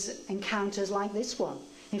of these encounters like this one.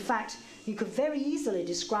 In fact, you could very easily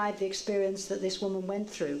describe the experience that this woman went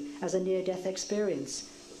through as a near-death experience.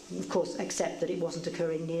 Of course, except that it wasn't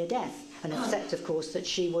occurring near death, and except, of course, that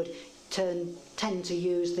she would tend to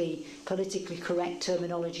use the politically correct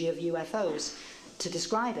terminology of UFOs to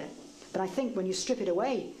describe it. But I think when you strip it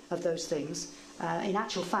away of those things, in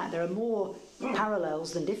actual fact, there are more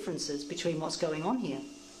parallels than differences between what's going on here.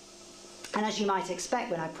 And as you might expect,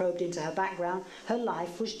 when I probed into her background, her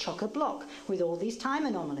life was chock-a-block with all these time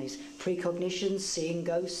anomalies, precognitions, seeing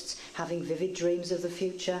ghosts, having vivid dreams of the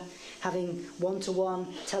future, having one-to-one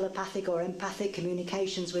telepathic or empathic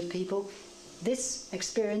communications with people. This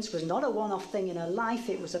experience was not a one-off thing in her life,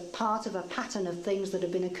 it was a part of a pattern of things that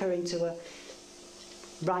had been occurring to her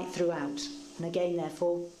right throughout. And again,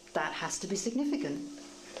 therefore, that has to be significant.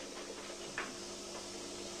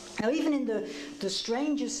 Now, even in the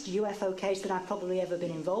strangest UFO case that I've probably ever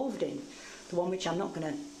been involved in, the one which I'm not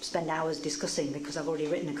going to spend hours discussing because I've already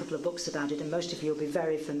written a couple of books about it and most of you will be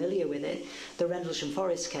very familiar with it, the Rendlesham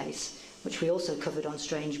Forest case, which we also covered on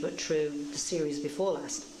Strange But True, the series before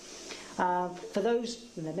last. For those,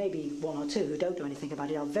 and there may be one or two who don't know anything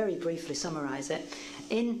about it, I'll very briefly summarise it.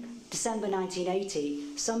 In December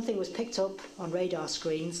 1980, something was picked up on radar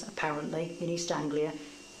screens, apparently, in East Anglia,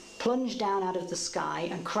 plunged down out of the sky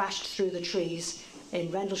and crashed through the trees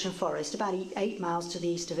in Rendlesham Forest, about 8 miles to the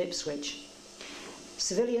east of Ipswich.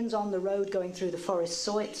 Civilians on the road going through the forest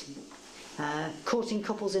saw it. Courting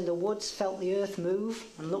couples in the woods felt the earth move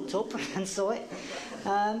and looked up and saw it.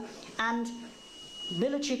 And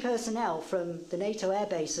military personnel from the NATO air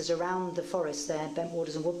bases around the forest there,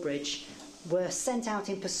 Bentwaters and Woodbridge, were sent out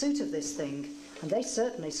in pursuit of this thing. And they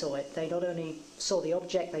certainly saw it. They not only saw the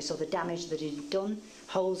object, they saw the damage that it had done,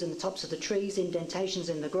 holes in the tops of the trees, indentations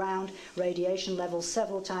in the ground, radiation levels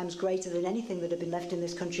several times greater than anything that had been left in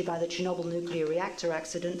this country by the Chernobyl nuclear reactor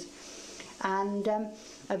accident. And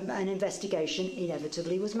an investigation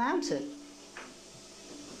inevitably was mounted.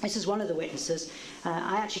 This is one of the witnesses.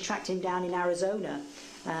 I actually tracked him down in Arizona.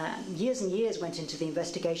 Years and years went into the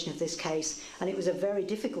investigation of this case, and it was a very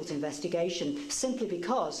difficult investigation simply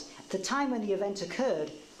because at the time when the event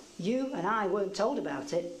occurred, you and I weren't told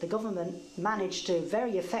about it. The government managed to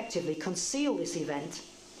very effectively conceal this event,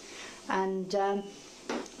 and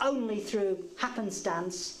only through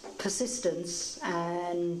happenstance, persistence,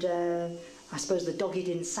 and I suppose the dogged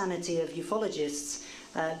insanity of ufologists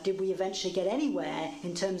did we eventually get anywhere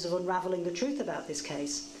in terms of unravelling the truth about this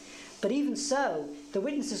case. But even so, the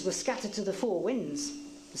witnesses were scattered to the four winds.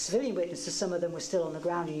 The civilian witnesses, some of them were still on the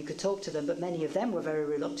ground and you could talk to them, but many of them were very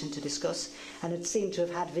reluctant to discuss and had seemed to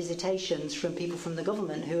have had visitations from people from the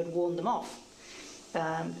government who had warned them off.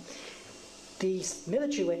 These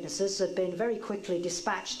military witnesses had been very quickly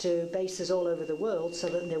dispatched to bases all over the world so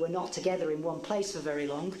that they were not together in one place for very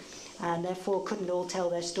long, and therefore couldn't all tell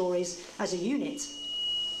their stories as a unit.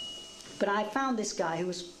 But I found this guy who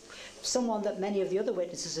was someone that many of the other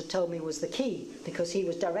witnesses had told me was the key, because he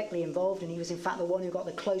was directly involved and he was in fact the one who got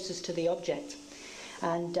the closest to the object.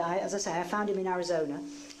 And as I say, I found him in Arizona,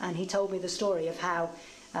 and he told me the story of how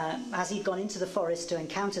as he'd gone into the forest to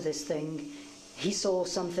encounter this thing, he saw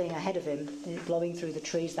something ahead of him blowing through the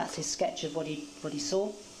trees. That's his sketch of what he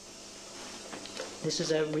saw. This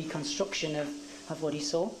was a reconstruction of what he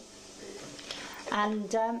saw.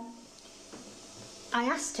 And I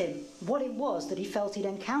asked him what it was that he felt he'd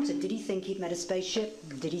encountered. Did he think he'd met a spaceship?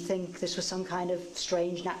 Did he think this was some kind of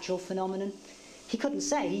strange natural phenomenon? He couldn't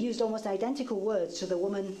say. He used almost identical words to the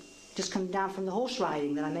woman just coming down from the horse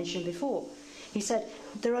riding that I mentioned before. He said,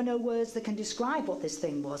 there are no words that can describe what this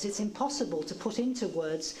thing was. It's impossible to put into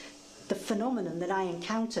words the phenomenon that I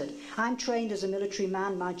encountered. I'm trained as a military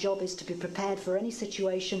man. My job is to be prepared for any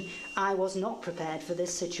situation. I was not prepared for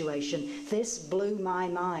this situation. This blew my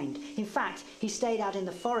mind. In fact, he stayed out in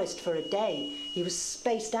the forest for a day. He was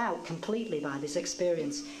spaced out completely by this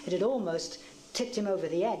experience. It had almost tipped him over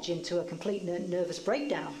the edge into a complete nervous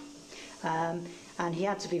breakdown. And he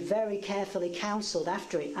had to be very carefully counselled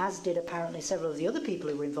after it, as did apparently several of the other people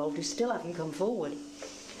who were involved who still haven't come forward.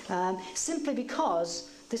 Simply because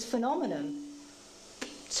this phenomenon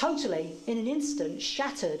totally, in an instant,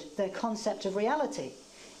 shattered their concept of reality.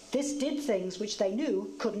 This did things which they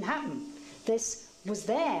knew couldn't happen. This was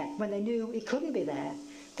there when they knew it couldn't be there.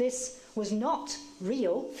 This was not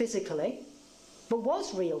real physically, but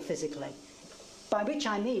was real physically. By which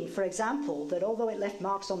I mean, for example, that although it left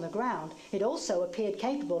marks on the ground, it also appeared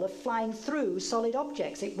capable of flying through solid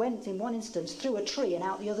objects. It went, in one instance, through a tree and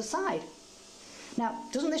out the other side. Now,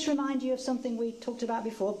 doesn't this remind you of something we talked about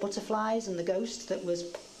before, butterflies and the ghost, that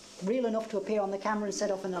was real enough to appear on the camera and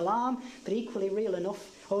set off an alarm, but equally real enough,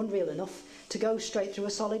 or unreal enough, to go straight through a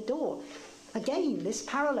solid door? Again, this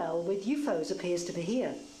parallel with UFOs appears to be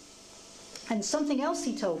here. And something else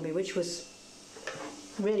he told me, which was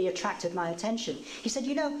really attracted my attention. He said,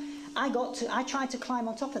 you know, I tried to climb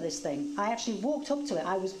on top of this thing. I actually walked up to it.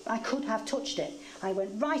 I could have touched it. I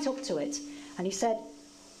went right up to it. And he said,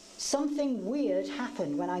 something weird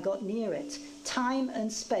happened when I got near it. Time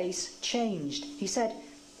and space changed. He said,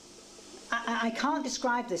 I can't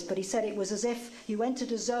describe this, but he said it was as if you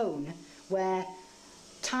entered a zone where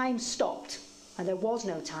time stopped and there was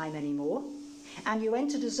no time anymore. And you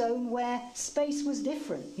entered a zone where space was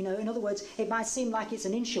different. You know, in other words, it might seem like it's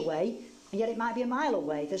an inch away, and yet it might be a mile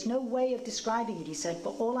away. There's no way of describing it, he said,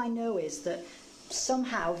 but all I know is that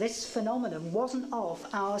somehow this phenomenon wasn't of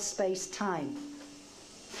our space-time.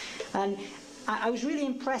 And I was really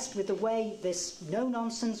impressed with the way this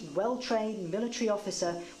no-nonsense, well-trained military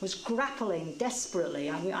officer was grappling desperately.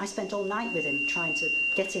 I spent all night with him trying to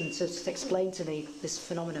get him to explain to me this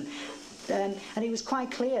phenomenon. And it was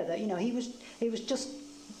quite clear that, you know, he was just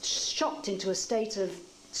shocked into a state of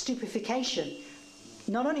stupefaction,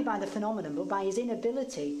 not only by the phenomenon, but by his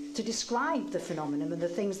inability to describe the phenomenon and the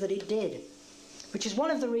things that it did, which is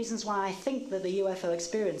one of the reasons why I think that the UFO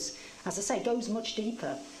experience, as I say, goes much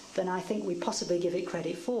deeper than I think we possibly give it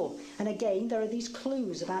credit for. And again, there are these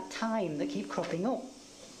clues about time that keep cropping up.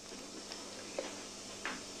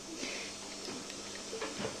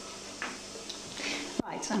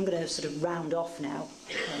 Right, I'm going to sort of round off now.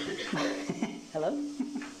 Hello?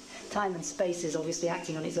 Time and space is obviously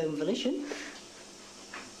acting on its own volition.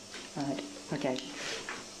 Right, okay.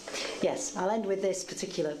 Yes, I'll end with this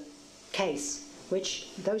particular case, which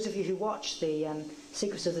those of you who watch the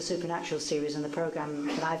Secrets of the Supernatural series and the programme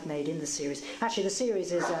that I've made in the series, actually the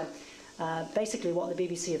series is basically what the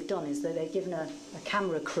BBC have done is that they've given a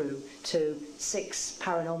camera crew to 6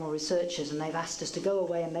 paranormal researchers, and they've asked us to go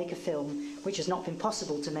away and make a film which has not been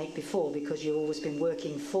possible to make before because you've always been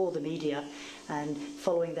working for the media and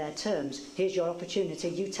following their terms. Here's your opportunity,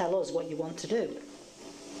 you tell us what you want to do.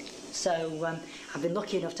 So I've been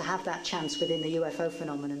lucky enough to have that chance within the UFO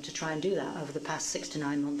phenomenon to try and do that over the past 6 to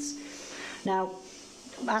 9 months. Now,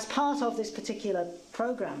 as part of this particular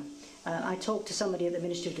programme, I talked to somebody at the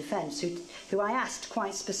Ministry of Defence who I asked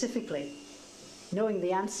quite specifically, knowing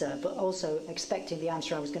the answer, but also expecting the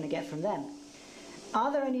answer I was going to get from them.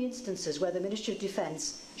 Are there any instances where the Ministry of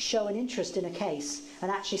Defence show an interest in a case and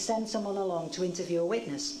actually send someone along to interview a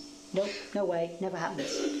witness? Nope, no way, never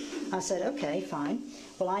happens. I said, okay, fine.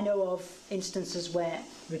 Well, I know of instances where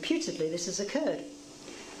reputedly this has occurred.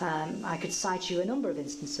 I could cite you a number of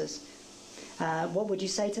instances. What would you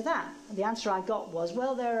say to that? The answer I got was,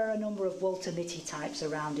 well, there are a number of Walter Mitty types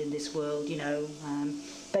around in this world, you know,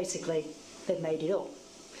 basically they've made it up.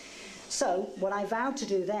 So what I vowed to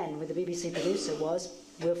do then with the BBC producer was,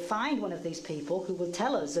 we'll find one of these people who will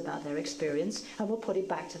tell us about their experience and we'll put it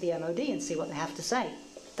back to the MOD and see what they have to say.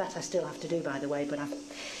 That I still have to do, by the way, but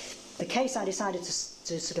the case I decided to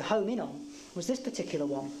sort of home in on was this particular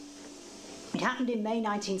one. It happened in May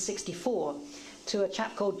 1964 to a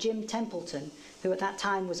chap called Jim Templeton, who at that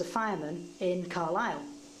time was a fireman in Carlisle.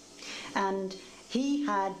 And he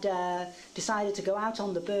had decided to go out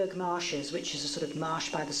on the Berg Marshes, which is a sort of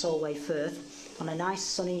marsh by the Solway Firth, on a nice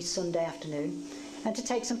sunny Sunday afternoon, and to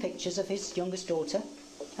take some pictures of his youngest daughter,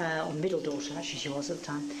 or middle daughter actually she was at the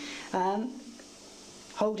time,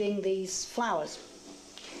 holding these flowers.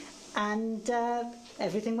 And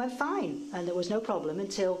everything went fine, and there was no problem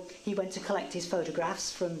until he went to collect his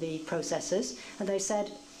photographs from the processors, and they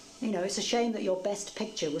said, you know, it's a shame that your best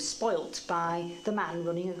picture was spoilt by the man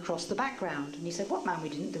running across the background. And he said, what man? We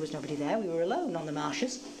didn't, there was nobody there, we were alone on the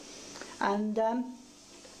marshes. And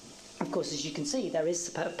of course, as you can see, there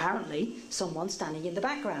is apparently someone standing in the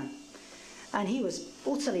background. And he was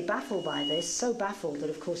utterly baffled by this, so baffled that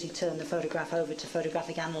of course he turned the photograph over to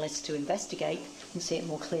photographic analysts to investigate. You can see it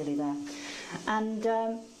more clearly there. And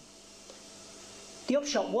the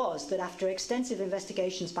upshot was that after extensive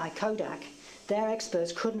investigations by Kodak, their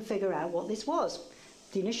experts couldn't figure out what this was.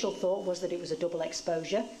 The initial thought was that it was a double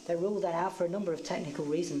exposure. They ruled that out for a number of technical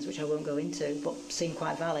reasons, which I won't go into, but seem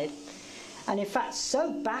quite valid. And in fact,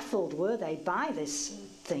 so baffled were they by this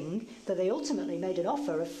thing that they ultimately made an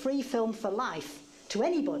offer of free film for life to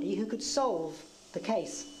anybody who could solve the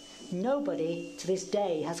case. Nobody to this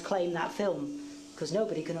day has claimed that film because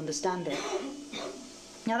nobody can understand it.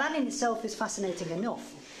 Now that in itself is fascinating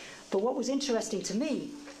enough, but what was interesting to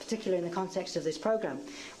me, particularly in the context of this programme,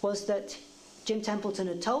 was that Jim Templeton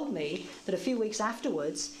had told me that a few weeks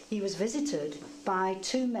afterwards he was visited by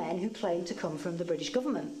two men who claimed to come from the British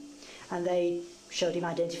government. And they showed him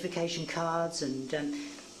identification cards and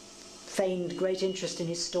feigned great interest in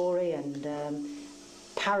his story and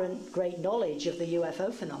apparent great knowledge of the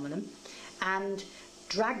UFO phenomenon, and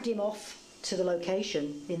dragged him off to the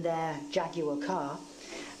location in their Jaguar car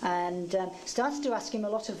and started to ask him a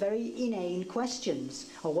lot of very inane questions,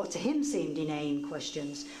 or what to him seemed inane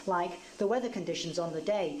questions, like the weather conditions on the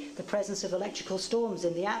day, the presence of electrical storms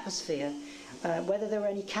in the atmosphere, whether there were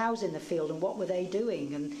any cows in the field and what were they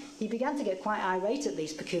doing. And he began to get quite irate at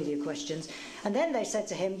these peculiar questions. And then they said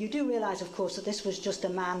to him, you do realise, of course, that this was just a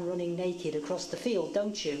man running naked across the field,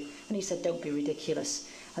 don't you? And he said, don't be ridiculous.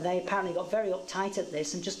 And they apparently got very uptight at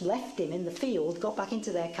this and just left him in the field, got back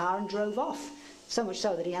into their car and drove off. So much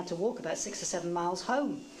so that he had to walk about 6 or 7 miles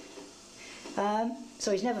home.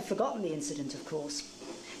 So he's never forgotten the incident, of course.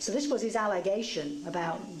 So this was his allegation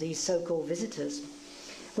about these so-called visitors,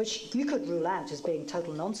 which you could rule out as being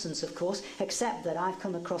total nonsense, of course, except that I've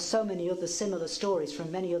come across so many other similar stories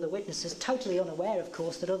from many other witnesses, totally unaware, of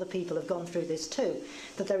course, that other people have gone through this too,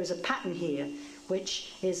 that there is a pattern here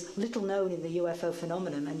which is little known in the UFO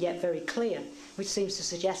phenomenon and yet very clear, which seems to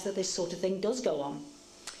suggest that this sort of thing does go on.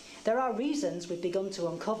 There are reasons we've begun to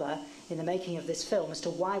uncover in the making of this film as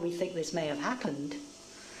to why we think this may have happened,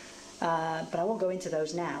 but I won't go into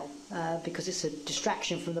those now because it's a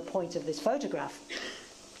distraction from the point of this photograph.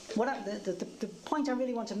 The point I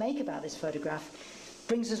really want to make about this photograph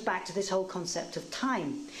brings us back to this whole concept of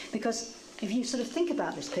time, because if you sort of think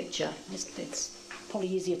about this picture, it's probably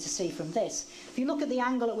easier to see from this. If you look at the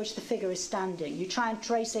angle at which the figure is standing, you try and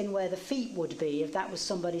trace in where the feet would be if that was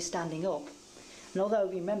somebody standing up. And although,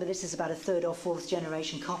 remember, this is about a 3rd or 4th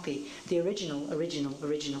generation copy, the original,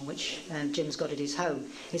 which Jim's got at his home,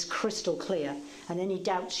 is crystal clear. And any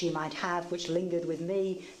doubts you might have, which lingered with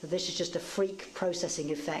me, that this is just a freak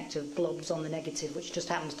processing effect of blobs on the negative, which just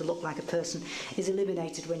happens to look like a person, is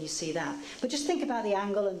eliminated when you see that. But just think about the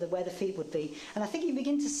angle and where the feet would be, and I think you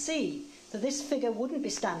begin to see that this figure wouldn't be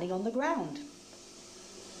standing on the ground.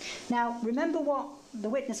 Now, remember what the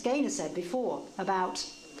witness Gaynor said before about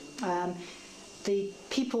the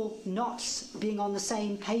people not being on the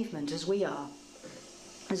same pavement as we are.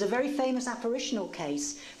 There's a very famous apparitional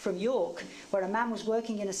case from York where a man was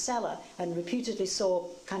working in a cellar and reputedly saw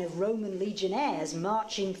kind of Roman legionnaires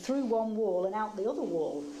marching through one wall and out the other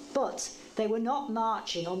wall. But they were not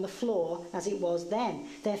marching on the floor as it was then.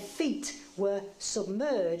 Their feet were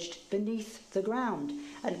submerged beneath the ground.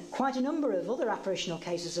 And quite a number of other apparitional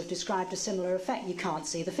cases have described a similar effect. You can't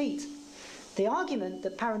see the feet. The argument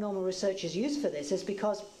that paranormal researchers use for this is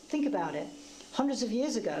because, think about it, hundreds of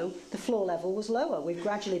years ago, the floor level was lower. We've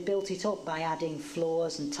gradually built it up by adding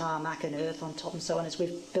floors and tarmac and earth on top and so on as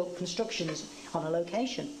we've built constructions on a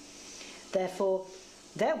location. Therefore,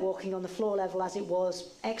 they're walking on the floor level as it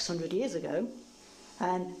was X hundred years ago,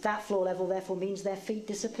 and that floor level therefore means their feet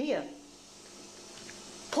disappear.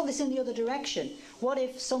 Put this in the other direction. What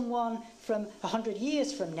if someone from 100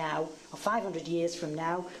 years from now, or 500 years from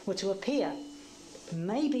now, were to appear?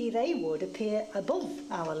 Maybe they would appear above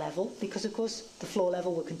our level, because of course the floor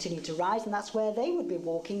level will continue to rise, and that's where they would be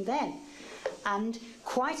walking then. And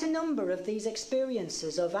quite a number of these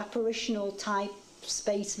experiences of apparitional type,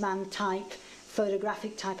 spaceman type,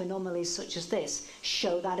 photographic type anomalies such as this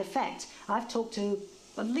show that effect. I've talked to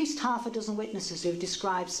at least half a dozen witnesses who've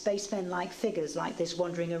described spacemen-like figures like this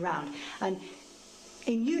wandering around, and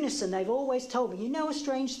in unison they've always told me, you know, a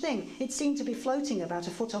strange thing, it seemed to be floating about a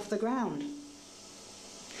foot off the ground.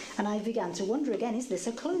 And I began to wonder again, is this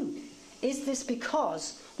a clue? Is this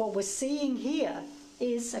because what we're seeing here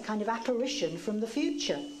is a kind of apparition from the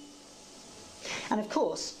future? And of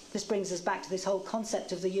course, this brings us back to this whole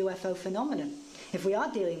concept of the UFO phenomenon. If we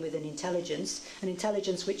are dealing with an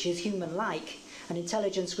intelligence which is human-like, an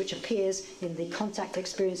intelligence which appears in the contact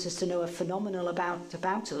experiences to know a phenomenon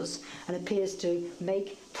about us, and appears to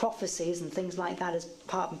make prophecies and things like that as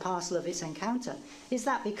part and parcel of its encounter, is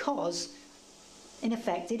that because, in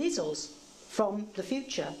effect, it is us from the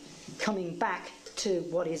future coming back to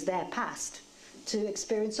what is their past to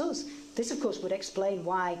experience us? This, of course, would explain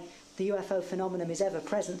why the UFO phenomenon is ever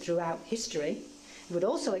present throughout history. It would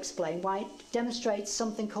also explain why it demonstrates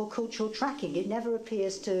something called cultural tracking. It never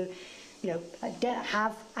appears to,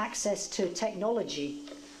 have access to technology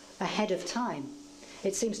ahead of time.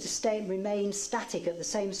 It seems to remain static at the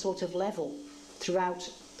same sort of level throughout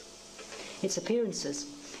its appearances.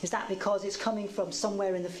 Is that because it's coming from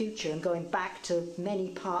somewhere in the future and going back to many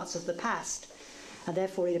parts of the past, and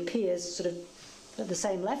therefore it appears sort of at the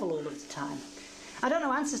same level all of the time? I don't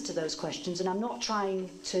know answers to those questions, and I'm not trying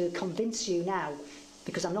to convince you now,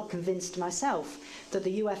 because I'm not convinced myself, that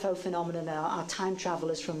the UFO phenomenon are time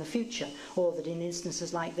travelers from the future, or that in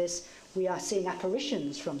instances like this we are seeing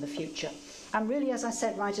apparitions from the future. I'm really, as I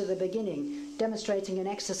said right at the beginning, demonstrating an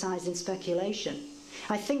exercise in speculation.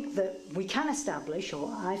 I think that we can establish,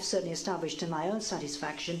 or I've certainly established to my own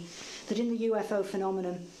satisfaction, that in the UFO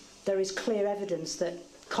phenomenon there is clear evidence that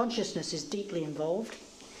consciousness is deeply involved,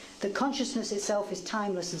 that consciousness itself is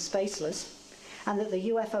timeless and spaceless, and that the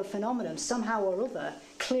UFO phenomenon somehow or other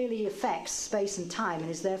clearly affects space and time and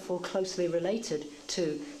is therefore closely related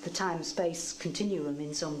to the time-space continuum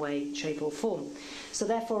in some way, shape or form. So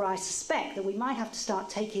therefore I suspect that we might have to start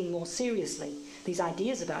taking more seriously these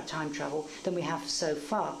ideas about time travel than we have so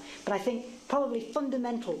far. But I think probably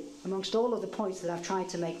fundamental amongst all of the points that I've tried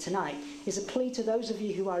to make tonight is a plea to those of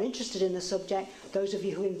you who are interested in the subject, those of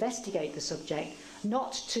you who investigate the subject,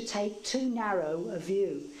 not to take too narrow a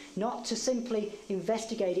view, not to simply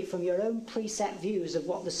investigate it from your own preset views of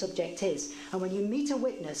what the subject is. And when you meet a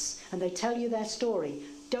witness and they tell you their story,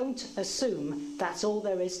 don't assume that's all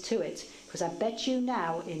there is to it, because I bet you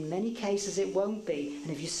now in many cases it won't be.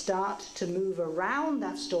 And if you start to move around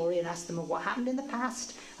that story and ask them what happened in the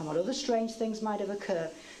past and what other strange things might have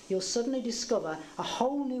occurred, you'll suddenly discover a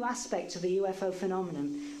whole new aspect of the UFO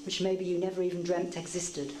phenomenon which maybe you never even dreamt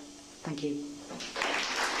existed. Thank you.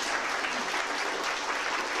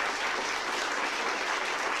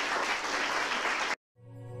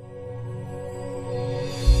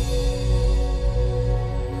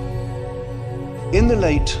 In the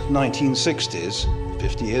late 1960s,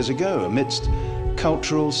 50 years ago, amidst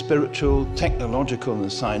cultural, spiritual, technological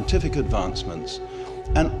and scientific advancements,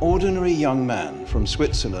 an ordinary young man from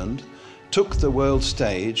Switzerland took the world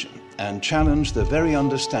stage and challenged the very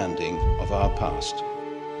understanding of our past.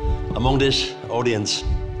 Among this audience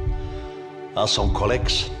are some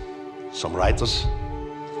colleagues, some writers.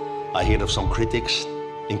 I heard of some critics,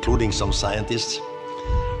 including some scientists.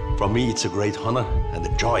 For me, it's a great honor and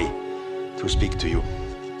a joy to speak to you.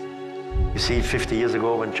 You see, 50 years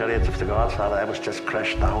ago when Chariots of the Gods started, I was just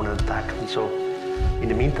crashed down and attacked, and so in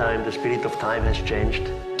the meantime the spirit of time has changed.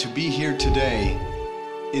 To be here today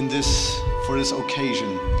for this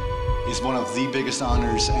occasion is one of the biggest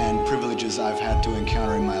honors and privileges I've had to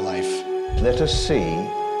encounter in my life. Let us see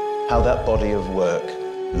how that body of work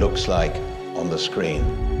looks like on the screen.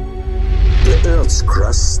 The Earth's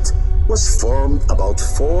crust was formed about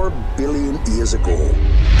 4 billion years ago,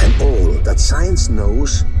 and all that science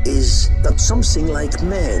knows is that something like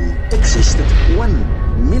man existed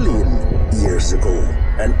 1 million years ago.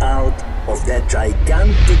 And out of that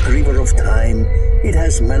gigantic river of time, it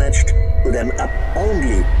has managed to dam up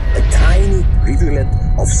only a tiny rivulet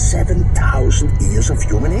of 7,000 years of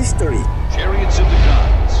human history. Chariots of the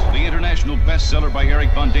Gods, the international bestseller by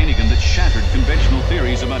Eric von Däniken that shattered conventional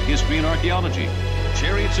theories about history and archaeology.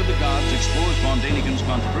 Chariots of the Gods explores von Däniken's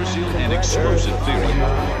controversial and explosive theory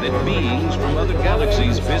that beings from other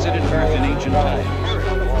galaxies visited Earth in ancient times.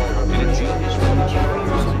 An ingenious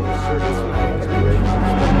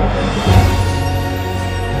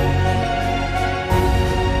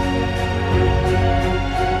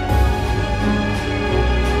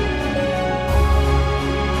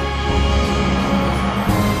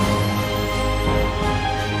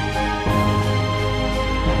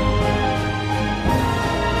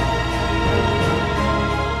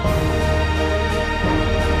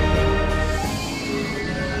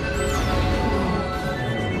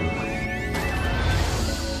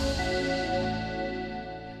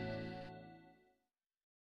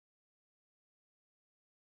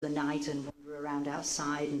the night and wander around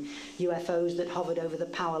outside, and UFOs that hovered over the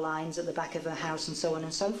power lines at the back of her house, and so on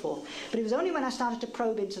and so forth. But it was only when I started to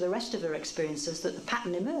probe into the rest of her experiences that the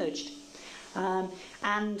pattern emerged.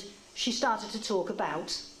 And she started to talk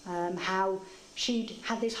about how she'd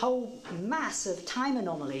had this whole mass of time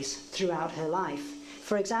anomalies throughout her life.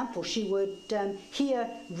 For example, she would hear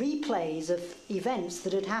replays of events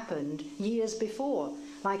that had happened years before.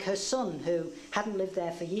 Like her son, who hadn't lived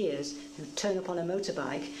there for years, who'd turn up on a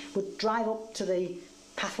motorbike, would drive up to the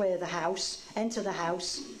pathway of the house, enter the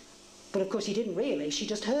house, but of course he didn't really. She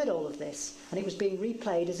just heard all of this, and it was being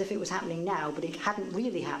replayed as if it was happening now, but it hadn't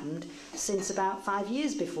really happened since about 5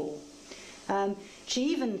 years before. She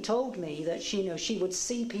even told me that she would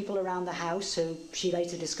see people around the house who she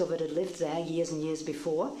later discovered had lived there years and years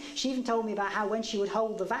before. She even told me about how when she would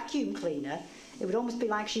hold the vacuum cleaner, it would almost be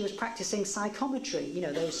like she was practicing psychometry. You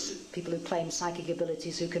know, those people who claim psychic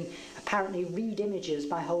abilities who can apparently read images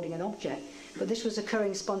by holding an object. But this was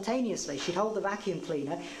occurring spontaneously. She'd hold the vacuum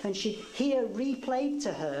cleaner and she'd hear replayed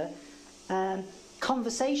to her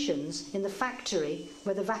conversations in the factory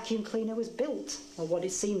where the vacuum cleaner was built, or what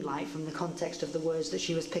it seemed like from the context of the words that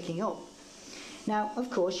she was picking up. Now, of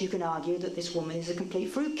course, you can argue that this woman is a complete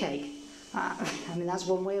fruitcake. I mean, that's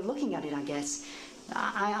one way of looking at it, I guess.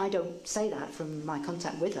 I don't say that from my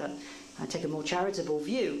contact with her. I take a more charitable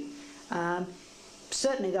view.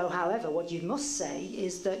 Certainly, though, however, what you must say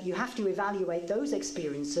is that you have to evaluate those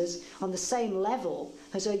experiences on the same level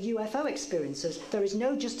as her UFO experiences. There is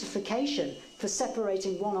no justification for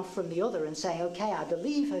separating one off from the other and saying, okay, I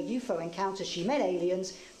believe her UFO encounter, she met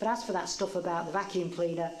aliens, but as for that stuff about the vacuum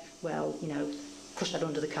cleaner, well, push that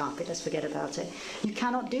under the carpet, let's forget about it. You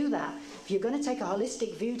cannot do that. If you're going to take a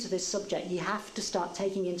holistic view to this subject, you have to start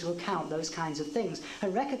taking into account those kinds of things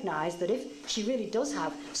and recognise that if she really does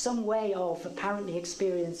have some way of apparently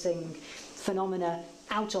experiencing phenomena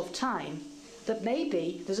out of time, that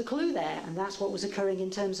maybe there's a clue there, and that's what was occurring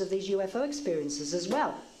in terms of these UFO experiences as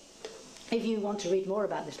well. If you want to read more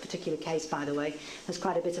about this particular case, by the way, there's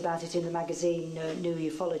quite a bit about it in the magazine New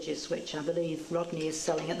Ufologist, which I believe Rodney is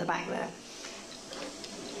selling at the back there.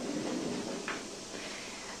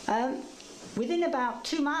 Within about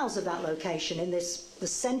 2 miles of that location, in the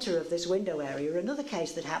centre of this window area, another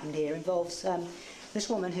case that happened here involves this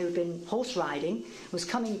woman who had been horse riding, was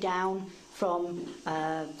coming down from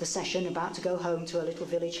the session, about to go home to a little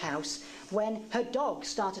village house, when her dog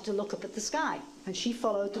started to look up at the sky. And she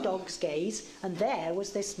followed the dog's gaze, and there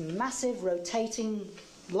was this massive rotating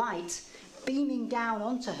light beaming down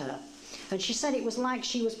onto her. And she said it was like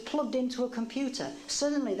she was plugged into a computer.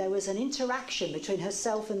 Suddenly there was an interaction between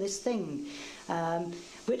herself and this thing.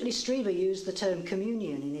 Whitley Strieber used the term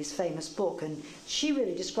communion in his famous book, and she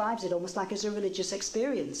really describes it almost like as a religious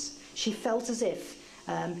experience. She felt as if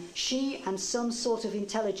she and some sort of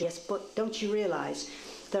intelligence, but don't you realise,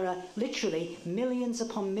 there are literally millions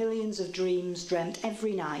upon millions of dreams dreamt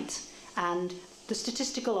every night, and the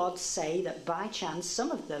statistical odds say that by chance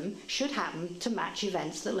some of them should happen to match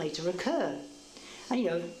events that later occur. And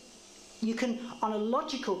you can, on a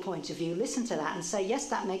logical point of view, listen to that and say, yes,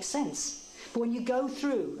 that makes sense. But when you go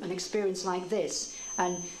through an experience like this,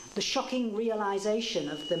 and the shocking realisation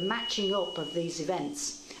of the matching up of these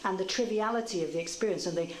events, and the triviality of the experience,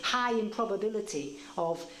 and the high improbability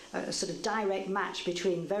of a sort of direct match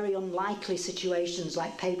between very unlikely situations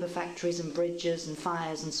like paper factories and bridges and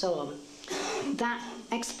fires and so on, that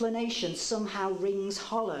explanation somehow rings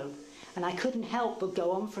hollow. And I couldn't help but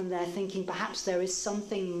go on from there thinking perhaps there is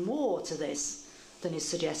something more to this than is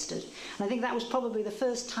suggested. And I think that was probably the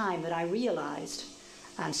first time that I realised,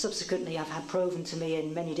 and subsequently I've had proven to me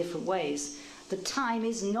in many different ways, that time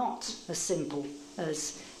is not as simple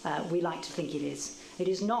as we like to think it is. It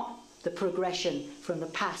is not the progression from the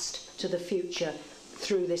past to the future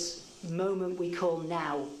through this moment we call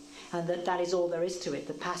now, and that is all there is to it.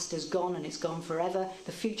 The past is gone and it's gone forever.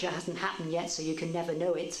 The future hasn't happened yet, so you can never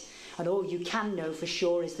know it. And all you can know for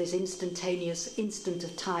sure is this instantaneous instant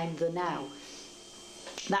of time, the now.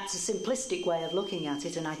 That's a simplistic way of looking at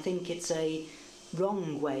it, and I think it's a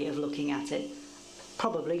wrong way of looking at it.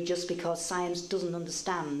 Probably just because science doesn't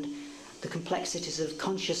understand the complexities of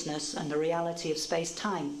consciousness and the reality of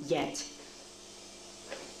space-time yet.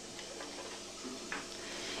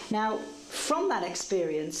 Now, from that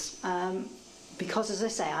experience, because, as I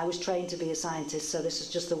say, I was trained to be a scientist, so this is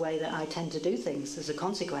just the way that I tend to do things as a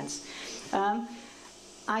consequence,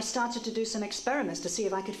 I started to do some experiments to see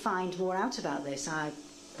if I could find more out about this. I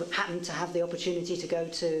happened to have the opportunity to go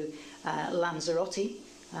to Lanzarote,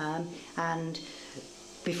 and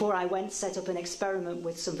before I went, set up an experiment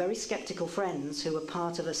with some very sceptical friends who were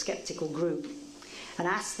part of a sceptical group, and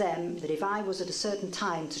asked them that if I was at a certain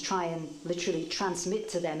time to try and literally transmit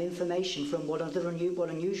to them information from what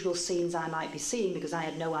unusual scenes I might be seeing, because I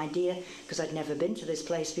had no idea, because I'd never been to this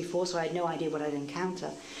place before, so I had no idea what I'd encounter,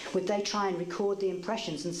 would they try and record the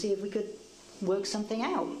impressions and see if we could work something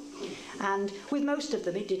out? And with most of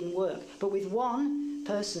them it didn't work, but with one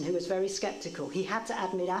person who was very sceptical, he had to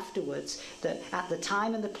admit afterwards that at the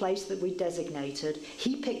time and the place that we designated,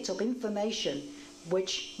 he picked up information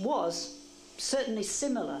which was certainly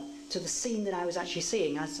similar to the scene that I was actually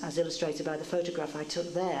seeing, as illustrated by the photograph I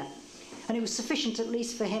took there. And it was sufficient at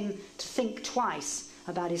least for him to think twice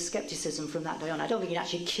about his scepticism from that day on. I don't think it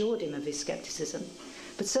actually cured him of his scepticism,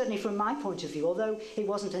 but certainly from my point of view, although it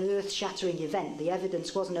wasn't an earth-shattering event, the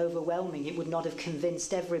evidence wasn't overwhelming, it would not have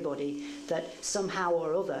convinced everybody that somehow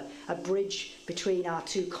or other a bridge between our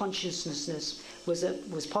two consciousnesses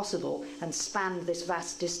was possible and spanned this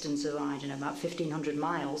vast distance of, I don't know, about 1,500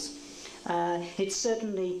 miles. It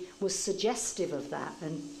certainly was suggestive of that,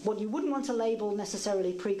 and what you wouldn't want to label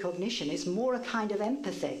necessarily precognition, it's more a kind of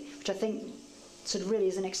empathy, which I think sort of really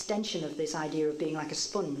is an extension of this idea of being like a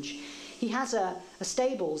sponge. He has a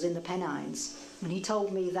stables in the Pennines, and he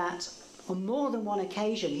told me that on more than one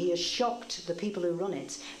occasion he has shocked the people who run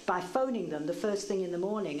it by phoning them the first thing in the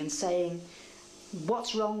morning and saying,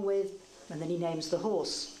 "What's wrong with," and then he names the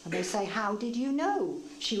horse, and they say, "How did you know?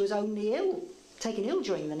 She was only ill, taken ill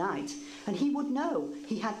during the night." And he would know.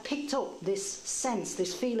 He had picked up this sense,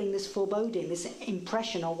 this feeling, this foreboding, this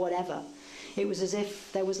impression or whatever. It was as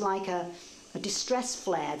if there was like a distress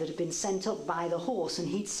flare that had been sent up by the horse and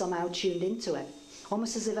he'd somehow tuned into it.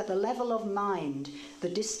 Almost as if at the level of mind, the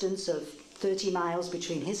distance of 30 miles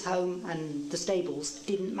between his home and the stables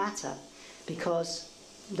didn't matter, because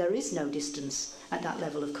there is no distance at that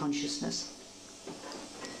level of consciousness.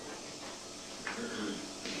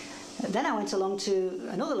 Then I went along to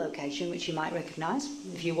another location which you might recognise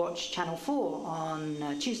if you watch Channel 4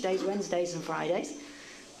 on Tuesdays, Wednesdays and Fridays.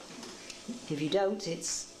 If you don't,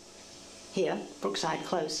 it's here, Brookside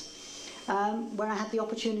Close, where I had the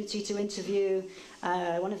opportunity to interview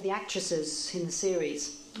one of the actresses in the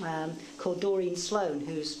series called Doreen Sloan,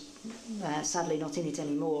 who's sadly not in it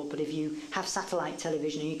anymore, but if you have satellite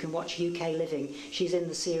television and you can watch UK Living, she's in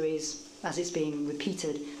the series as it's being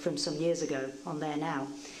repeated from some years ago on there now.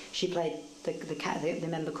 She played the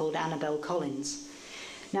member called Annabelle Collins.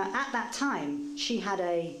 Now, at that time, she had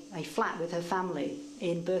a flat with her family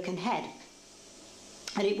in Birkenhead.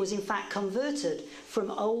 And it was, in fact, converted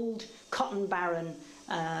from old cotton barren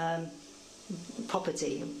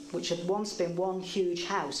property, which had once been one huge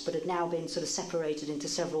house, but had now been sort of separated into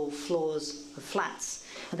several floors of flats.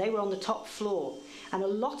 And they were on the top floor. And a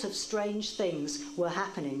lot of strange things were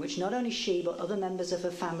happening, which not only she, but other members of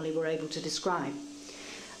her family were able to describe.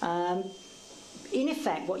 In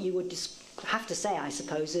effect, what you would have to say, I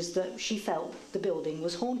suppose, is that she felt the building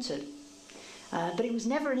was haunted. But it was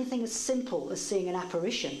never anything as simple as seeing an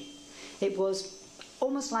apparition. It was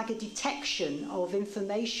almost like a detection of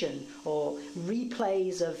information or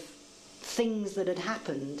replays of things that had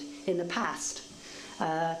happened in the past.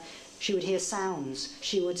 She would hear sounds,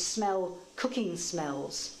 she would smell cooking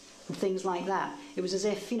smells and things like that. It was as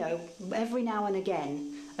if, you know, every now and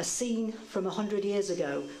again a scene from 100 years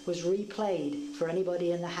ago was replayed for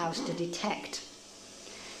anybody in the house to detect.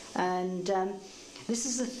 And This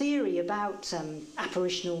is a theory about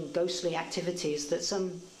apparitional, ghostly activities that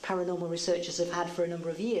some paranormal researchers have had for a number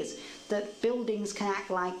of years, that buildings can act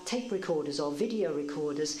like tape recorders or video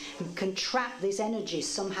recorders and can trap this energy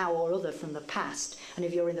somehow or other from the past. And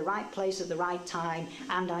if you're in the right place at the right time,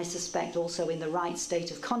 and I suspect also in the right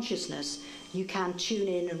state of consciousness, you can tune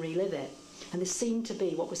in and relive it. And this seemed to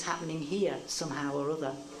be what was happening here somehow or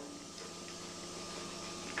other.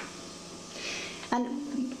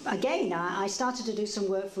 And again, I started to do some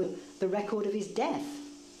work for the record of his death,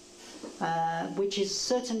 which is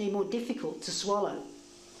certainly more difficult to swallow.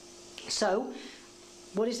 So,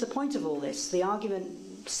 what is the point of all this? The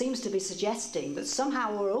argument seems to be suggesting that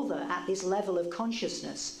somehow or other, at this level of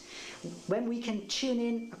consciousness, when we can tune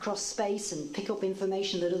in across space and pick up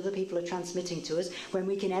information that other people are transmitting to us, when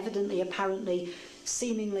we can evidently, apparently,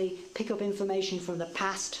 seemingly pick up information from the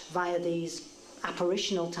past via these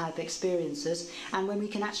apparitional type experiences, and when we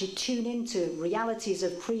can actually tune into realities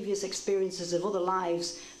of previous experiences of other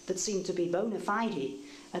lives that seem to be bona fide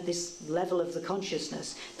at this level of the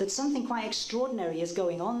consciousness, that something quite extraordinary is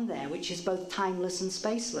going on there, which is both timeless and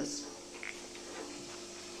spaceless.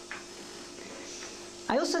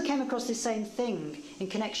 I also came across this same thing in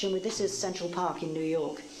connection with, this is Central Park in New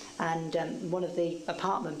York, and one of the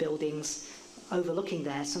apartment buildings overlooking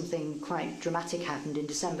there, something quite dramatic happened in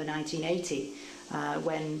December 1980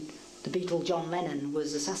 when the Beatle John Lennon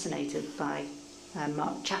was assassinated by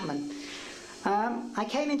Mark Chapman. I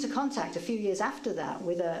came into contact a few years after that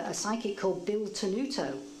with a psychic called Bill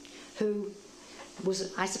Tenuto, who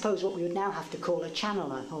was, I suppose, what we would now have to call a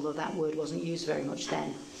channeler, although that word wasn't used very much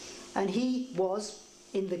then. And he was,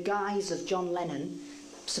 in the guise of John Lennon,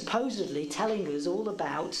 supposedly telling us all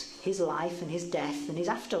about his life and his death and his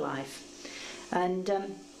afterlife. And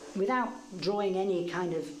without drawing any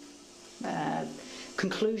kind of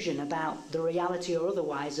conclusion about the reality or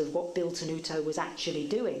otherwise of what Bill Tenuto was actually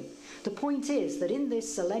doing, the point is that in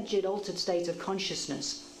this alleged altered state of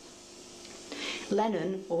consciousness,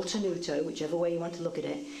 Lennon, or Tenuto, whichever way you want to look at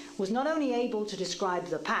it, was not only able to describe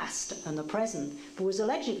the past and the present, but was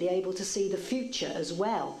allegedly able to see the future as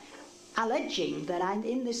well, alleging that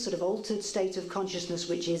in this sort of altered state of consciousness,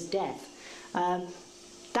 which is death,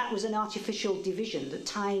 that was an artificial division, that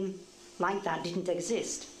time like that didn't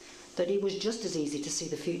exist, that it was just as easy to see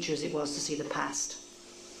the future as it was to see the past.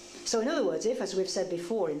 So in other words, if, as we've said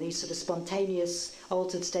before, in these sort of spontaneous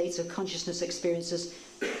altered states of consciousness experiences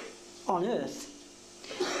on Earth,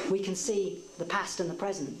 we can see the past and the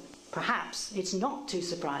present, perhaps it's not too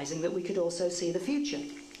surprising that we could also see the future.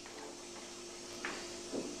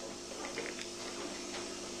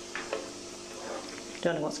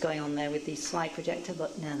 Don't know what's going on there with the slide projector,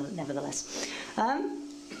 but nevertheless.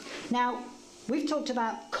 Now, we've talked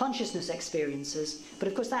about consciousness experiences, but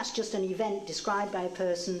of course that's just an event described by a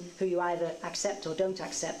person who you either accept or don't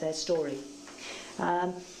accept their story.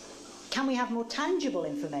 Can we have more tangible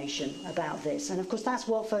information about this? And of course that's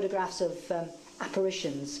what photographs of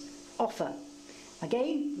apparitions offer.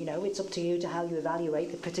 Again, you know, it's up to you to how you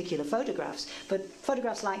evaluate the particular photographs, but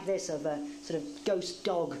photographs like this of a sort of ghost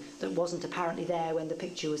dog that wasn't apparently there when the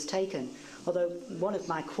picture was taken. Although one of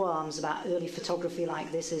my qualms about early photography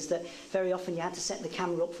like this is that very often you had to set the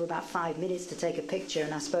camera up for about 5 minutes to take a picture,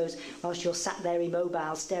 and I suppose whilst you're sat there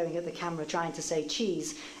immobile staring at the camera trying to say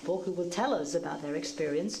cheese, people who will tell us about their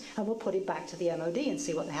experience, and we'll put it back to the MOD and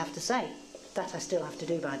see what they have to say. That I still have to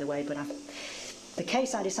do, by the way, but the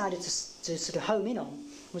case I decided to sort of home in on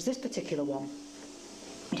was this particular one.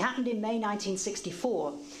 It happened in May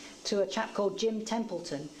 1964 to a chap called Jim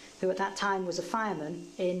Templeton, who at that time was a fireman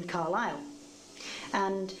in Carlisle.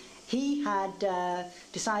 And he had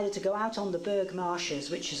decided to go out on the Berg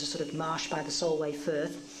Marshes, which is a sort of marsh by the Solway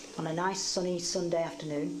Firth, on a nice sunny Sunday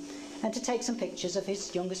afternoon, and to take some pictures of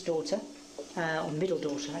his youngest daughter, or middle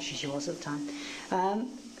daughter actually she was at the time,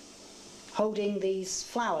 holding these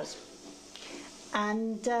flowers.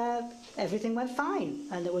 And everything went fine,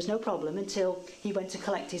 and there was no problem until he went to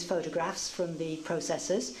collect his photographs from the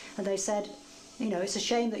processors, and they said, you know, it's a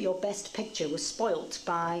shame that your best picture was spoilt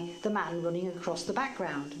by the man running across the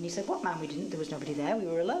background. And he said, what man? We didn't, there was nobody there, we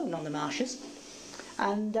were alone on the marshes.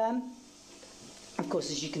 And of course,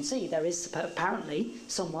 as you can see, there is apparently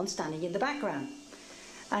someone standing in the background.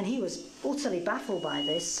 And he was utterly baffled by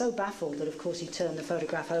this, so baffled that of course he turned the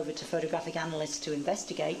photograph over to photographic analysts to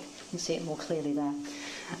investigate. You can see it more clearly there.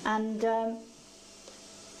 And the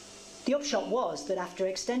upshot was that after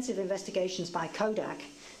extensive investigations by Kodak,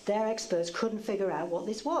 their experts couldn't figure out what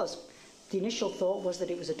this was. The initial thought was that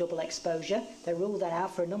it was a double exposure. They ruled that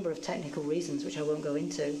out for a number of technical reasons, which I won't go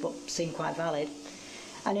into, but seem quite valid.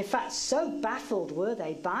 And in fact, so baffled were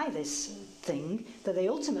they by this thing that they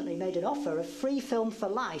ultimately made an offer of free film for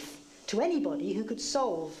life to anybody who could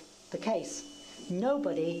solve the case.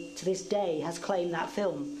 Nobody to this day has claimed that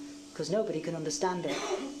film because nobody can understand it.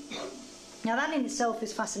 Now that in itself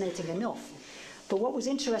is fascinating enough, but what was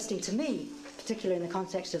interesting to me, particularly in the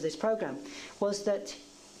context of this program, was that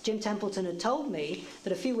Jim Templeton had told me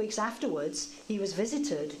that a few weeks afterwards he was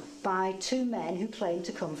visited by two men who claimed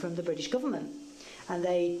to come from the British government, and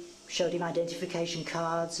they showed him identification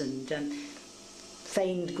cards and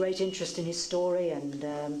feigned great interest in his story and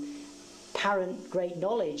apparent great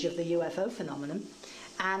knowledge of the UFO phenomenon,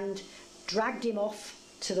 and dragged him off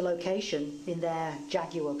to the location in their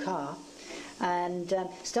Jaguar car and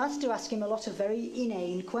started to ask him a lot of very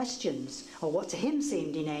inane questions, or what to him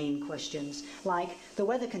seemed inane questions, like the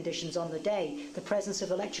weather conditions on the day, the presence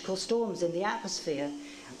of electrical storms in the atmosphere,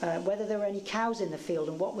 whether there were any cows in the field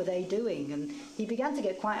and what were they doing. And he began to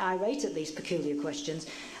get quite irate at these peculiar questions.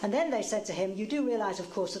 And then they said to him, "You do realise,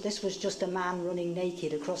 of course, that this was just a man running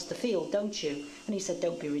naked across the field, don't you?" And he said,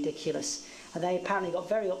 "Don't be ridiculous." And they apparently got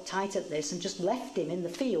very uptight at this and just left him in the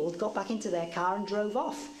field, got back into their car and drove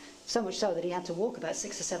off. So much so that he had to walk about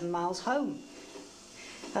 6 or 7 miles home.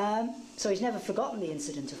 So he's never forgotten the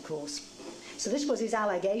incident, of course. So this was his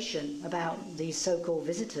allegation about these so-called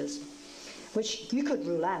visitors, which you could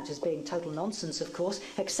rule out as being total nonsense, of course,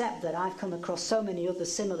 except that I've come across so many other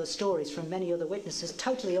similar stories from many other witnesses,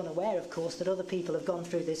 totally unaware, of course, that other people have gone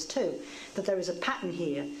through this too, that there is a pattern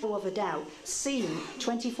here, no of a doubt, seen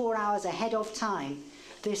 24 hours ahead of time,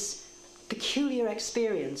 this peculiar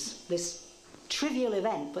experience, this trivial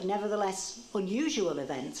event, but nevertheless unusual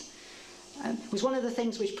event, was one of the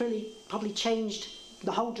things which probably changed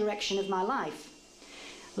the whole direction of my life.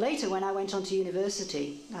 Later, when I went on to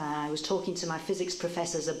university, I was talking to my physics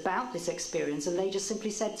professors about this experience, and they just simply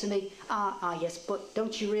said to me, yes, but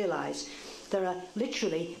don't you realise there are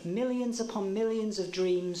literally millions upon millions of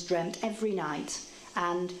dreams dreamt every night,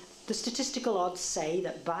 and the statistical odds say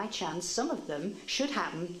that by chance some of them should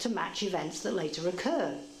happen to match events that later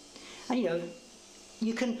occur. And you know,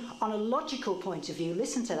 you can, on a logical point of view,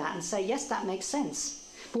 listen to that and say, yes, that makes sense.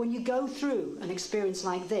 But when you go through an experience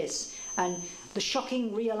like this, and the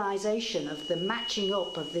shocking realization of the matching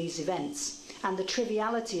up of these events, and the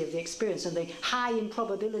triviality of the experience, and the high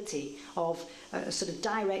improbability of a sort of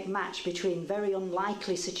direct match between very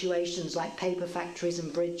unlikely situations like paper factories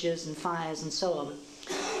and bridges and fires and so on,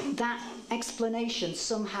 that explanation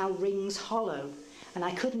somehow rings hollow. And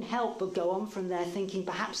I couldn't help but go on from there thinking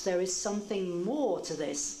perhaps there is something more to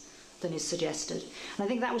this than is suggested. And I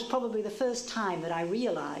think that was probably the first time that I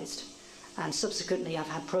realised, and subsequently I've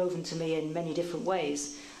had proven to me in many different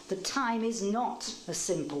ways, that time is not as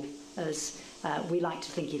simple as we like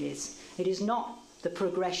to think it is. It is not the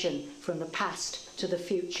progression from the past to the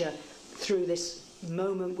future through this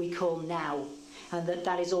moment we call now. And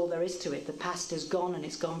that is all there is to it. The past is gone and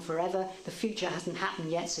it's gone forever. The future hasn't happened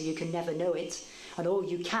yet, so you can never know it. And all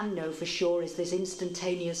you can know for sure is this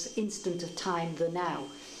instantaneous instant of time, the now.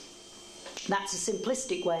 That's a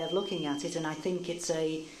simplistic way of looking at it, and I think it's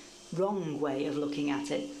a wrong way of looking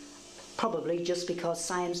at it. Probably just because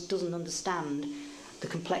science doesn't understand the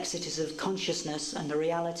complexities of consciousness and the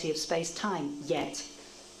reality of space-time yet.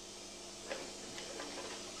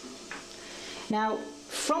 Now,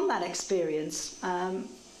 from that experience,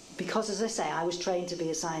 because, as I say, I was trained to be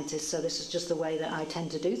a scientist, so this is just the way that I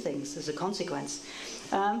tend to do things as a consequence,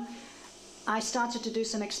 I started to do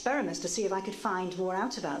some experiments to see if I could find more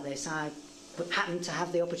out about this. I happened to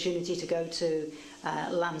have the opportunity to go to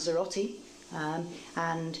Lanzarote,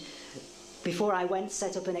 and before I went,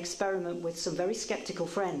 set up an experiment with some very sceptical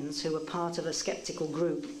friends who were part of a sceptical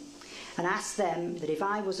group, and asked them that if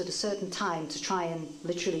I was at a certain time to try and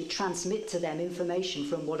literally transmit to them information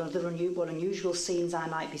from what unusual scenes I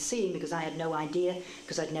might be seeing, because I had no idea,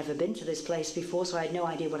 because I'd never been to this place before, so I had no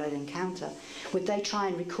idea what I'd encounter, would they try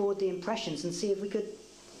and record the impressions and see if we could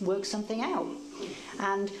work something out?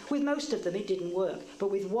 And with most of them it didn't work,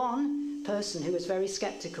 but with one person who was very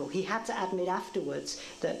sceptical, he had to admit afterwards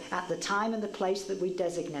that at the time and the place that we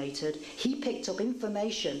designated, he picked up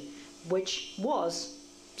information which was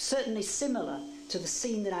certainly similar to the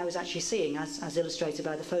scene that I was actually seeing, as illustrated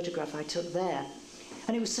by the photograph I took there.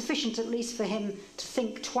 And it was sufficient at least for him to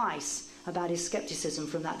think twice about his scepticism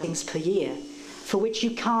from that things per year, for which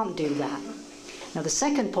you can't do that. Now, the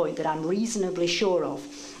second point that I'm reasonably sure of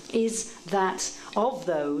is that of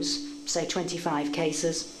those, say, 25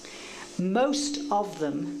 cases, most of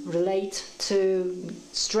them relate to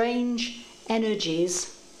strange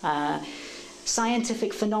energies,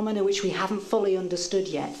 scientific phenomena which we haven't fully understood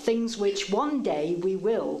yet, things which one day we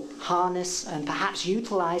will harness and perhaps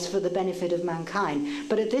utilize for the benefit of mankind.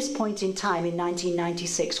 But at this point in time, in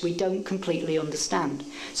 1996, we don't completely understand.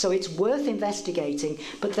 So it's worth investigating,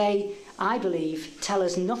 but they, I believe, tell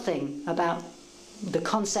us nothing about the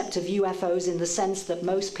concept of UFOs in the sense that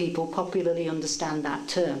most people popularly understand that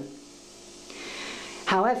term.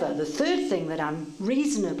 However, the third thing that I'm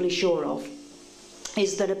reasonably sure of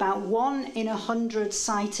is that about 1 in 100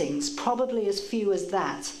 sightings, probably as few as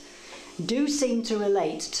that, do seem to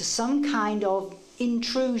relate to some kind of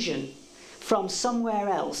intrusion from somewhere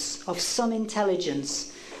else, of some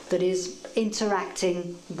intelligence that is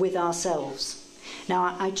interacting with ourselves.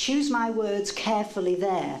 Now, I choose my words carefully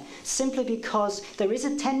there, simply because there is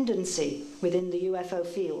a tendency within the UFO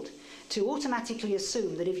field to automatically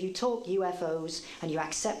assume that if you talk UFOs and you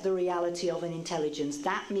accept the reality of an intelligence,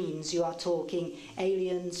 that means you are talking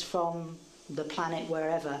aliens from the planet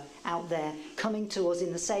wherever out there coming to us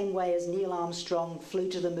in the same way as Neil Armstrong flew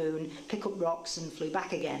to the moon, picked up rocks and flew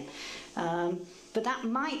back again. But that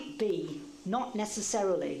might be not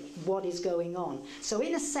necessarily what is going on. So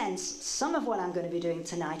in a sense, some of what I'm going to be doing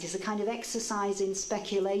tonight is a kind of exercise in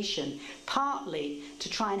speculation, partly to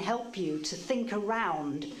try and help you to think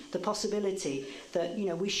around the possibility that, you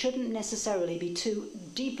know, we shouldn't necessarily be too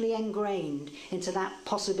deeply ingrained into that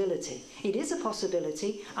possibility. It is a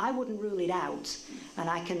possibility. I wouldn't rule it out. And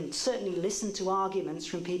I can certainly listen to arguments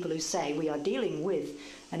from people who say we are dealing with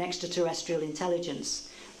an extraterrestrial intelligence.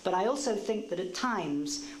 But I also think that at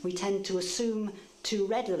times we tend to assume too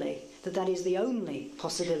readily that that is the only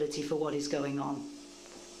possibility for what is going on.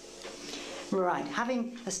 Right,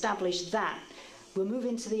 having established that, we'll move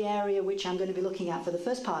into the area which I'm going to be looking at for the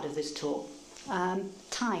first part of this talk,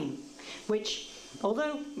 time, which,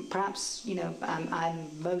 although perhaps, you know, I'm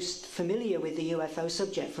most familiar with the UFO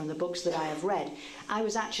subject from the books that I have read, I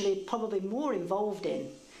was actually probably more involved in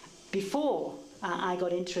before I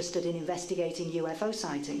got interested in investigating UFO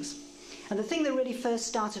sightings. And the thing that really first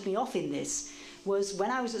started me off in this was when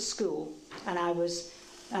I was at school and I was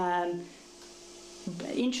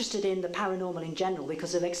interested in the paranormal in general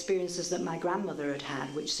because of experiences that my grandmother had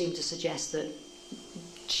had, which seemed to suggest that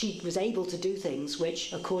she was able to do things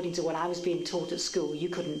which, according to what I was being taught at school, you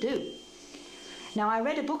couldn't do. Now, I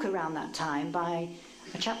read a book around that time by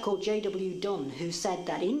a chap called J.W. Dunn, who said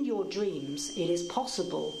that in your dreams it is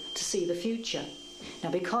possible to see the future.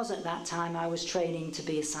 Now, because at that time I was training to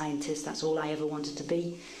be a scientist, that's all I ever wanted to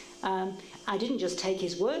be, I didn't just take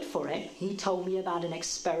his word for it. He told me about an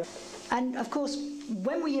experiment. And of course,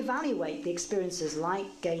 when we evaluate the experiences like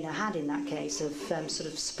Gaynor had in that case of sort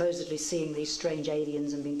of supposedly seeing these strange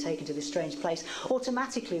aliens and being taken to this strange place,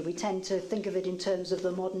 automatically we tend to think of it in terms of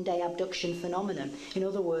the modern day abduction phenomenon. In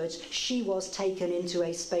other words, she was taken into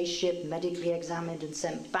a spaceship, medically examined and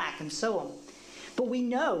sent back and so on. But we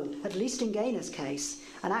know, at least in Gaynor's case,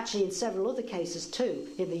 and actually in several other cases too,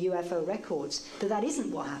 in the UFO records, that that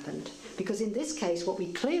isn't what happened. Because in this case, what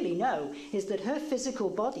we clearly know is that her physical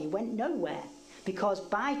body went nowhere. Because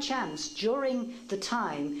by chance, during the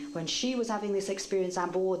time when she was having this experience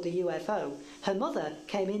aboard the UFO, her mother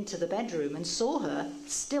came into the bedroom and saw her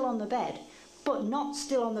still on the bed, but not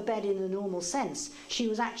still on the bed in the normal sense. She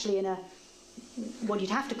was actually in a what you'd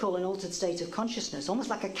have to call an altered state of consciousness, almost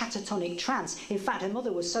like a catatonic trance. In fact, her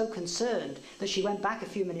mother was so concerned that she went back a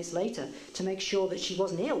few minutes later to make sure that she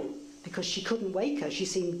wasn't ill, because she couldn't wake her. She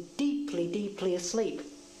seemed deeply, deeply asleep.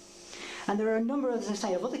 And there are a number, as I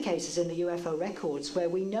say, of other cases in the UFO records where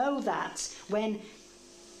we know that when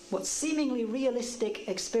what seemingly realistic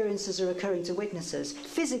experiences are occurring to witnesses,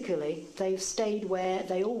 physically they've stayed where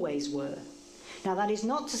they always were. Now, that is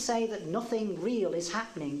not to say that nothing real is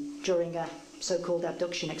happening during a so-called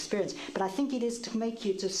abduction experience, but I think it is to make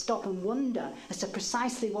you to stop and wonder as to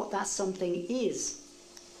precisely what that something is.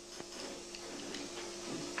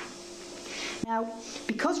 Now,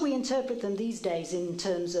 because we interpret them these days in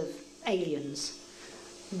terms of aliens,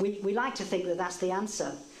 we like to think that that's the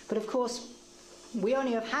answer. But of course, we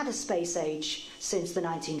only have had a space age since the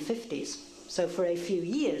 1950s. So for a few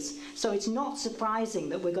years. So it's not surprising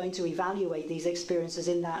that we're going to evaluate these experiences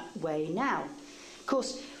in that way now. Of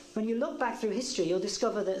course, when you look back through history, you'll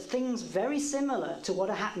discover that things very similar to what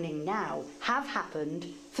are happening now have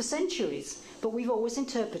happened for centuries, but we've always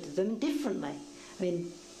interpreted them differently. I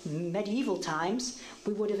mean, in medieval times,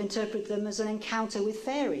 we would have interpreted them as an encounter with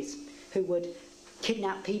fairies, who would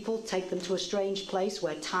kidnap people, take them to a strange place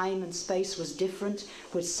where time and space was different,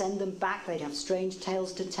 would send them back, they'd have strange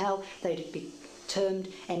tales to tell, they'd be termed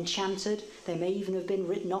enchanted. They may even have been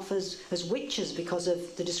written off as witches because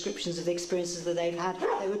of the descriptions of the experiences that they've had.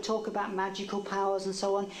 They would talk about magical powers and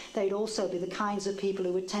so on. They'd also be the kinds of people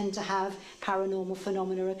who would tend to have paranormal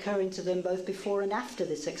phenomena occurring to them both before and after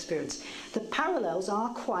this experience. The parallels are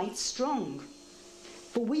quite strong.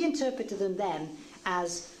 But we interpreted them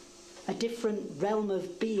as a different realm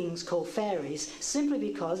of beings called fairies, simply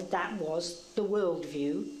because that was the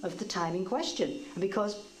worldview of the time in question, and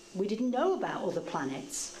because we didn't know about other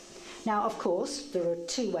planets. Now, of course, there are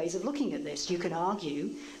two ways of looking at this. You can argue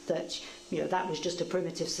that, that was just a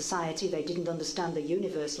primitive society. They didn't understand the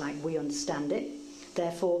universe like we understand it.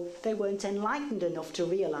 Therefore, they weren't enlightened enough to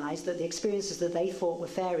realise that the experiences that they thought were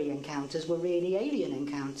fairy encounters were really alien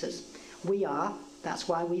encounters. We are. That's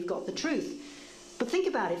why we've got the truth. But think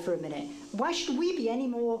about it for a minute. Why should we be any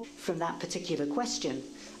more from that particular question?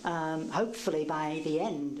 Hopefully by the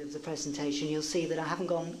end of the presentation you'll see that I haven't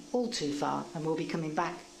gone all too far and we'll be coming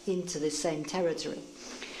back into this same territory.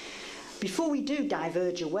 Before we do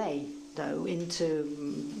diverge away, though,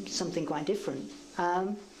 into something quite different,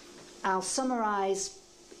 I'll summarise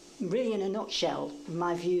really in a nutshell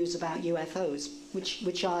my views about UFOs,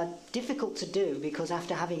 which are difficult to do because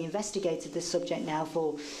after having investigated this subject now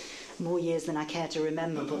for more years than I care to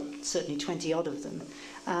remember, but certainly 20 odd of them,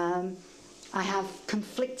 I have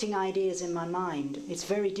conflicting ideas in my mind. It's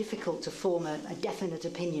very difficult to form a definite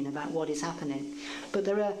opinion about what is happening. But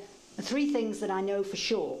there are three things that I know for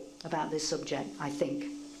sure about this subject, I think.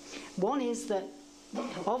 One is that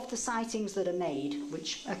of the sightings that are made,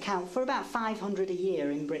 which account for about 500 a year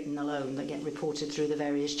in Britain alone that get reported through the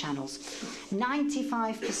various channels,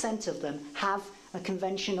 95% of them have a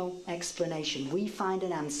conventional explanation. We find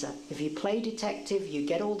an answer. If you play detective, you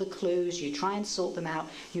get all the clues, you try and sort them out,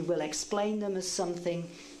 you will explain them as something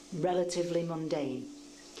relatively mundane.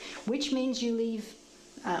 Which means you leave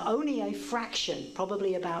only a fraction,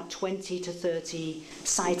 probably about 20 to 30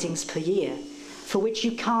 sightings per year, for which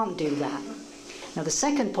you can't do that. Now, the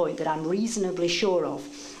second point that I'm reasonably sure of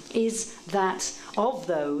is that of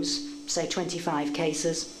those, say 25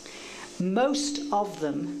 cases, most of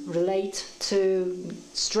them relate to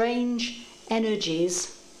strange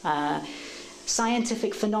energies,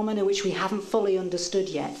 scientific phenomena which we haven't fully understood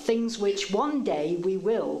yet, things which one day we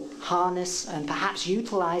will harness and perhaps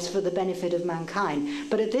utilise for the benefit of mankind.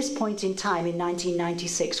 But at this point in time, in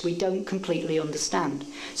 1996, we don't completely understand.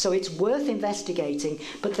 So it's worth investigating,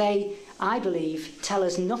 but they, I believe, tell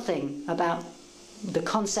us nothing about the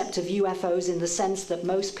concept of UFOs in the sense that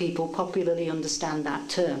most people popularly understand that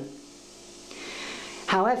term.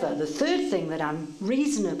 However, the third thing that I'm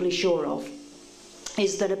reasonably sure of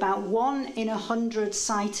is that about 1 in 100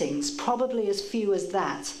 sightings, probably as few as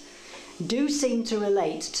that, do seem to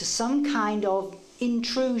relate to some kind of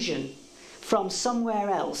intrusion from somewhere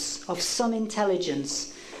else, of some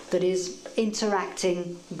intelligence that is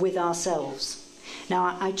interacting with ourselves.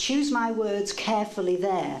 Now, I choose my words carefully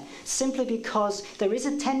there, simply because there is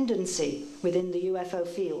a tendency within the UFO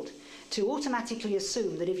field to automatically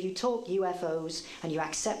assume that if you talk UFOs and you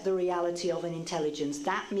accept the reality of an intelligence,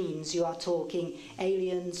 that means you are talking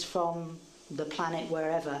aliens from the planet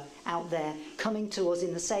wherever out there coming to us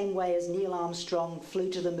in the same way as Neil Armstrong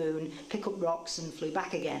flew to the moon, picked up rocks and flew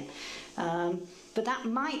back again. But that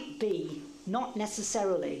might be not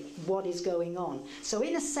necessarily what is going on. So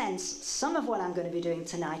in a sense, some of what I'm going to be doing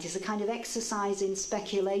tonight is a kind of exercise in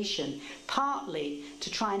speculation, partly to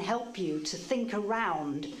try and help you to think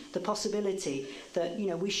around the possibility that,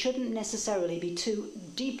 we shouldn't necessarily be too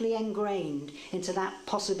deeply ingrained into that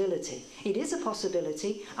possibility. It is a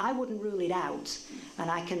possibility. I wouldn't rule it out. And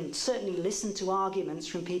I can certainly listen to arguments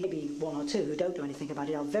from people, maybe one or two, who don't know anything about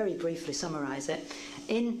it. I'll very briefly summarise it.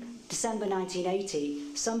 In December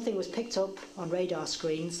 1980, something was picked up on radar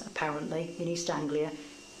screens, apparently, in East Anglia,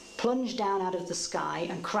 plunged down out of the sky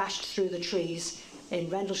and crashed through the trees in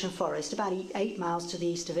Rendlesham Forest, about 8 miles to the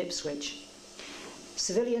east of Ipswich.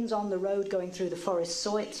 Civilians on the road going through the forest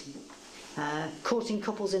saw it. Courting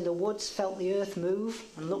couples in the woods felt the earth move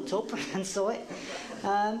and looked up and saw it.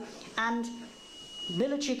 And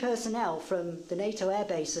military personnel from the NATO air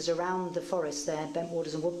bases around the forest there,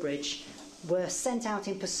 Bentwaters and Woodbridge, were sent out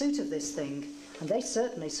in pursuit of this thing, and they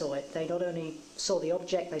certainly saw it. They not only saw the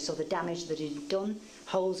object, they saw the damage that it had done,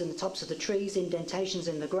 holes in the tops of the trees, indentations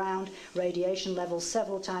in the ground, radiation levels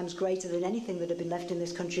several times greater than anything that had been left in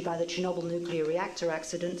this country by the Chernobyl nuclear reactor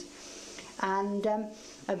accident, and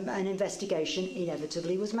an investigation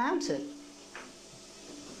inevitably was mounted.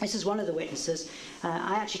 This is one of the witnesses.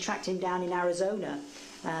 I actually tracked him down in Arizona.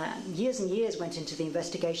 Years and years went into the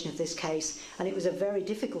investigation of this case, and it was a very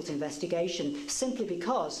difficult investigation, simply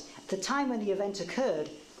because at the time when the event occurred,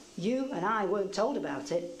 you and I weren't told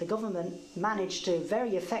about it. The government managed to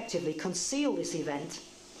very effectively conceal this event,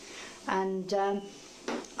 and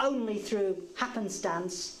only through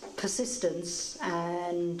happenstance, persistence,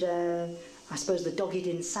 and I suppose the dogged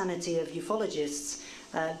insanity of ufologists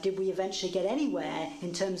did we eventually get anywhere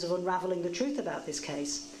in terms of unravelling the truth about this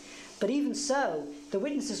case. But even so, the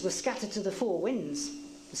witnesses were scattered to the four winds.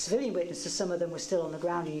 The civilian witnesses, some of them were still on the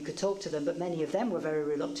ground and you could talk to them, but many of them were very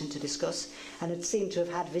reluctant to discuss and had seemed to have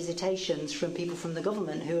had visitations from people from the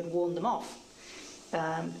government who had warned them off.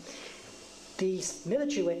 These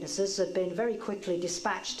military witnesses had been very quickly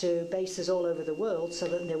dispatched to bases all over the world so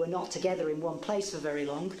that they were not together in one place for very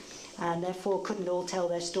long, and therefore couldn't all tell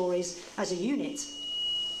their stories as a unit.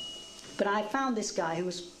 But I found this guy who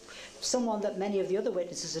was someone that many of the other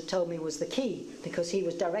witnesses had told me was the key, because he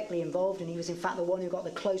was directly involved and he was in fact the one who got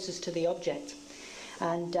the closest to the object.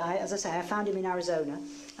 And as I say, I found him in Arizona,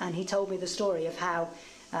 and he told me the story of how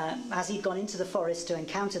as he'd gone into the forest to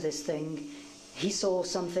encounter this thing, he saw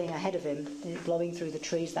something ahead of him blowing through the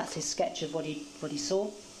trees. That's his sketch of what he saw.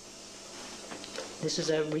 This was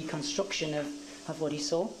a reconstruction of what he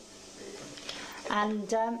saw.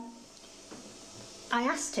 And I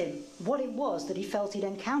asked him what it was that he felt he'd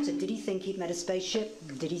encountered. Did he think he'd met a spaceship?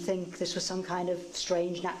 Did he think this was some kind of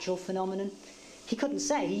strange natural phenomenon? He couldn't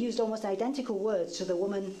say. He used almost identical words to the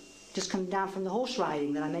woman just coming down from the horse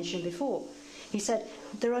riding that I mentioned before. He said,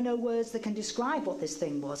 there are no words that can describe what this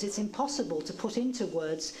thing was. It's impossible to put into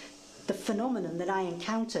words the phenomenon that I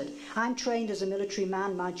encountered. I'm trained as a military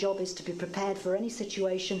man. My job is to be prepared for any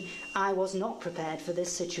situation. I was not prepared for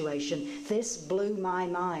this situation. This blew my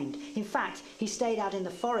mind. In fact, he stayed out in the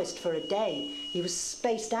forest for a day. He was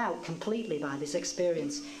spaced out completely by this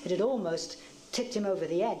experience. It had almost tipped him over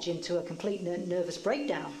the edge into a complete nervous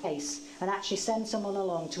breakdown case, and actually send someone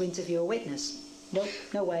along to interview a witness. Nope,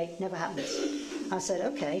 no way, never happens. I said,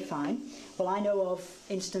 okay, fine. Well, I know of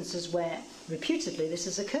instances where reputedly this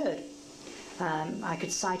has occurred. I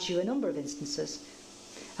could cite you a number of instances.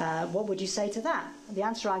 What would you say to that? The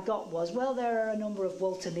answer I got was, well, there are a number of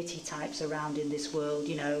Walter Mitty types around in this world,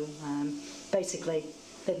 you know. Basically,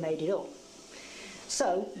 they've made it up.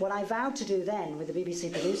 So what I vowed to do then with the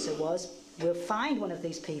BBC producer was, we'll find one of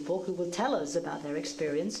these people who will tell us about their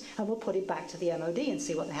experience, and we'll put it back to the MOD and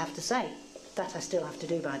see what they have to say. That I still have to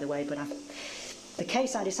do, by the way, but the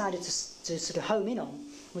case I decided to sort of home in on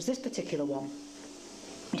was this particular one.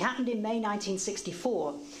 It happened in May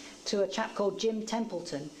 1964 to a chap called Jim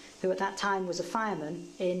Templeton, who at that time was a fireman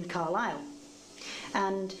in Carlisle.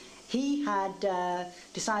 And he had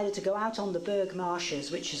decided to go out on the Berg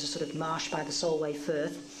Marshes, which is a sort of marsh by the Solway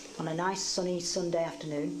Firth, on a nice sunny Sunday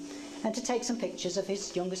afternoon, and to take some pictures of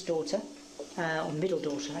his youngest daughter, or middle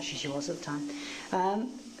daughter actually she was at the time,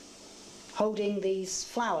 holding these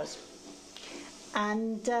flowers.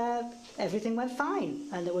 And everything went fine,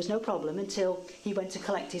 and there was no problem until he went to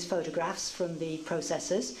collect his photographs from the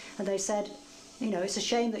processors, and they said, you know, it's a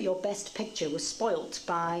shame that your best picture was spoilt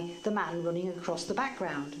by the man running across the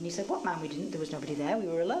background. And he said, what man? We didn't, there was nobody there, we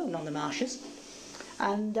were alone on the marshes.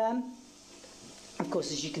 And of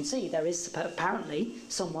course, as you can see, there is apparently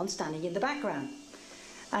someone standing in the background.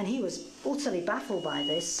 And he was utterly baffled by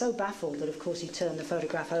this, so baffled that of course he turned the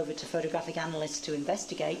photograph over to photographic analysts to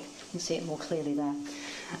investigate. You can see it more clearly there.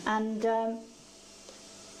 And the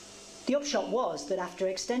upshot was that after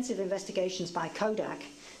extensive investigations by Kodak,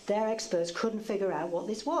 their experts couldn't figure out what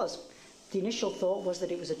this was. The initial thought was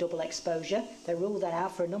that it was a double exposure. They ruled that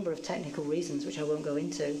out for a number of technical reasons, which I won't go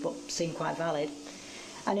into, but seem quite valid.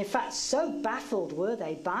 And in fact, so baffled were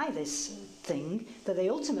they by this thing that they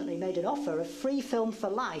ultimately made an offer of free film for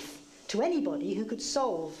life to anybody who could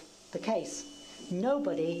solve the case.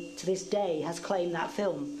 Nobody to this day has claimed that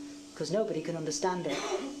film, because nobody can understand it.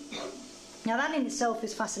 Now that in itself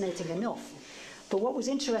is fascinating enough, but what was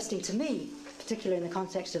interesting to me, particularly in the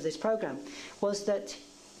context of this program, was that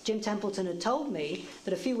Jim Templeton had told me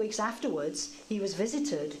that a few weeks afterwards he was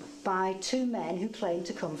visited by two men who claimed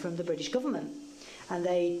to come from the British government. And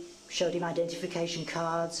they showed him identification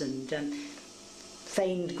cards and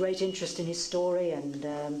feigned great interest in his story and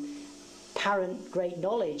apparent great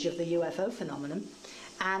knowledge of the UFO phenomenon,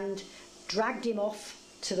 and dragged him off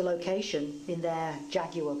to the location in their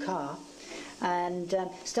Jaguar car and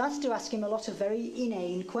started to ask him a lot of very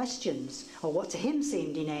inane questions, or what to him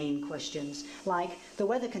seemed inane questions, like the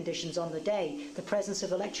weather conditions on the day, the presence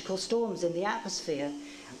of electrical storms in the atmosphere,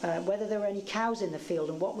 whether there were any cows in the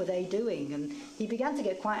field and what were they doing. And he began to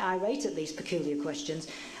get quite irate at these peculiar questions.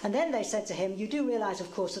 And then they said to him, you do realise,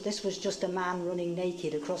 of course, that this was just a man running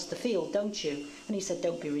naked across the field, don't you? And he said,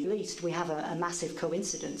 don't be released, we have a massive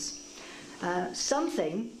coincidence.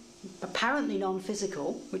 Something apparently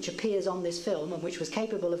non-physical, which appears on this film and which was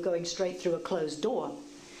capable of going straight through a closed door,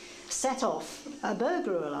 set off a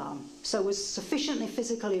burglar alarm. So was sufficiently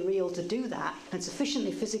physically real to do that, and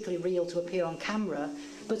sufficiently physically real to appear on camera,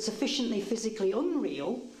 but sufficiently physically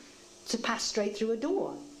unreal to pass straight through a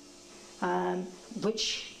door,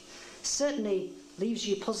 which certainly leaves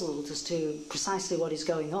you puzzled as to precisely what is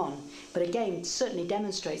going on. But again, certainly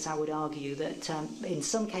demonstrates, I would argue, that in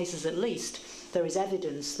some cases at least, there is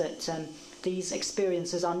evidence that these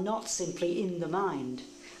experiences are not simply in the mind,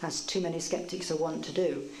 as too many skeptics are wont to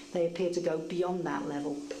do. They appear to go beyond that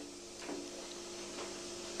level.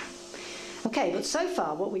 Okay, but so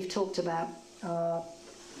far what we've talked about are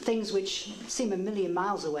things which seem a million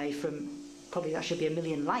miles away from, probably that should be a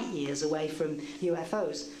million light years away from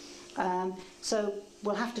UFOs. So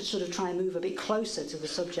we'll have to sort of try and move a bit closer to the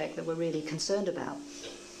subject that we're really concerned about.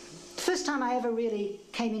 The first time I ever really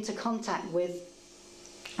came into contact with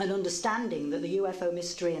an understanding that the UFO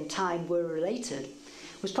mystery and time were related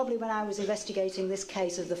was probably when I was investigating this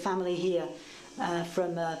case of the family here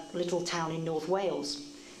from a little town in North Wales,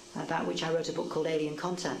 about which I wrote a book called Alien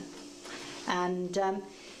Content. And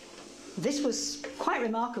this was quite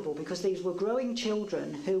remarkable because these were growing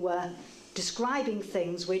children who were describing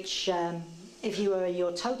things which, if you were in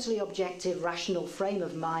your totally objective, rational frame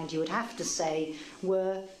of mind, you would have to say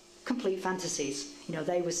were complete fantasies. You know,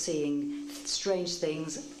 they were seeing strange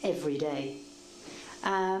things every day.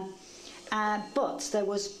 But there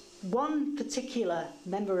was one particular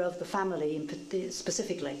member of the family,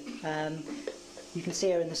 specifically, you can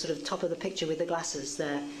see her in the sort of top of the picture with the glasses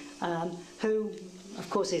there, who, of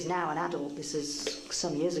course, is now an adult. This is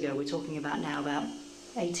some years ago. We're talking about now about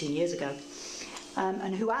 18 years ago,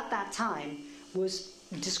 and who at that time was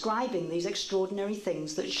describing these extraordinary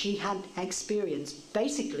things that she had experienced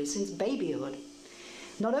basically since babyhood.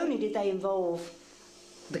 Not only did they involve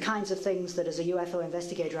the kinds of things that as a UFO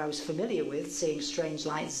investigator I was familiar with, seeing strange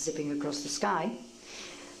lights zipping across the sky,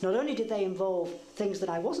 not only did they involve things that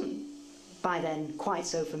I wasn't by then quite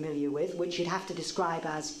so familiar with, which you'd have to describe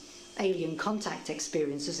as alien contact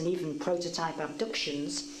experiences and even prototype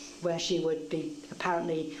abductions, where she would be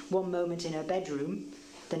apparently one moment in her bedroom,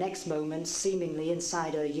 the next moment seemingly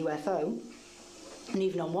inside a UFO, and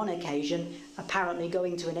even on one occasion apparently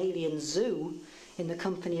going to an alien zoo in the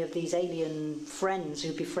company of these alien friends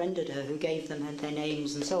who befriended her, who gave them their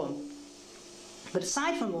names and so on. But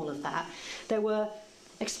aside from all of that, there were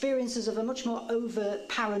experiences of a much more overt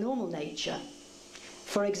paranormal nature.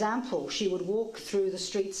 For example, she would walk through the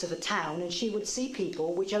streets of a town and she would see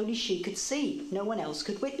people which only she could see. No one else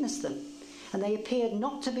could witness them. And they appeared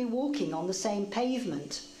not to be walking on the same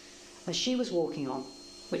pavement as she was walking on,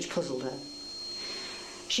 which puzzled her.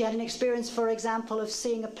 She had an experience, for example, of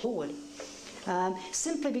seeing a ploward,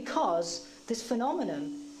 simply because this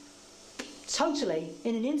phenomenon totally,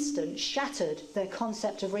 in an instant, shattered their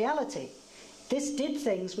concept of reality. This did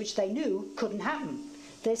things which they knew couldn't happen.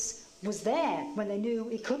 This was there when they knew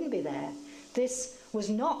it couldn't be there. This was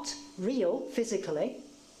not real physically,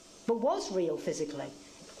 but was real physically.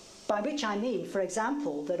 By which I mean, for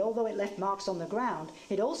example, that although it left marks on the ground,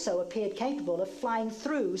 it also appeared capable of flying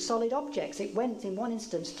through solid objects. It went, in one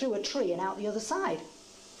instance, through a tree and out the other side.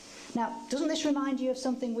 Now, doesn't this remind you of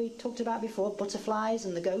something we talked about before, butterflies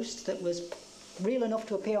and the ghost that was real enough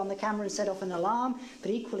to appear on the camera and set off an alarm, but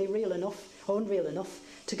equally real enough, or unreal enough,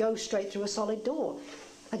 to go straight through a solid door?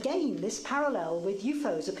 Again, this parallel with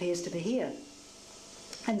UFOs appears to be here.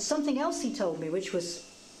 And something else he told me, which was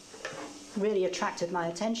really attracted my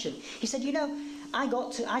attention. He said, you know,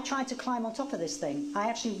 I tried to climb on top of this thing. I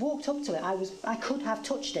actually walked up to it. I could have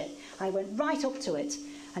touched it. I went right up to it.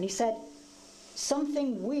 And he said,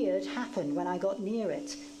 something weird happened when I got near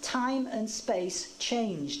it. Time and space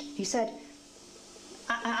changed. He said,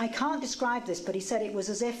 I can't describe this, but he said it was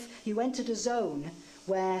as if you entered a zone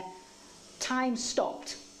where time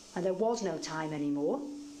stopped and there was no time anymore,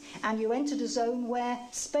 and you entered a zone where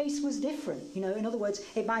space was different. You know, in other words,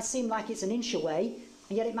 it might seem like it's an inch away,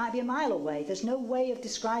 and yet it might be a mile away. There's no way of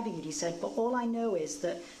describing it, he said, but all I know is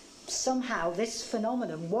that somehow this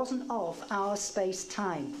phenomenon wasn't of our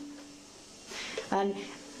space-time. And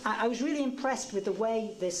I was really impressed with the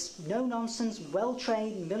way this no-nonsense,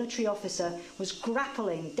 well-trained military officer was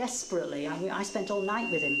grappling desperately. I spent all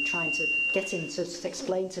night with him trying to get him to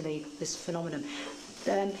explain to me this phenomenon.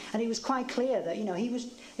 And it was quite clear that, you know, he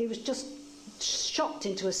was just shocked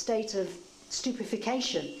into a state of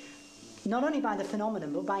stupefaction, not only by the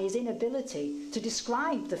phenomenon, but by his inability to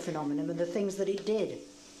describe the phenomenon and the things that it did.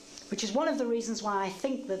 Which is one of the reasons why I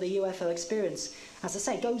think that the UFO experience, as I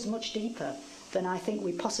say, goes much deeper than I think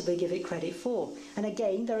we possibly give it credit for. And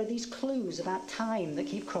again, there are these clues about time that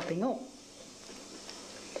keep cropping up.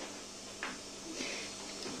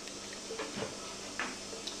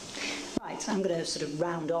 Right, I'm going to sort of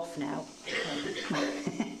round off now.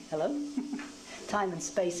 Hello? Time and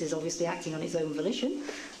space is obviously acting on its own volition.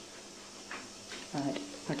 Right,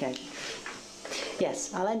 okay.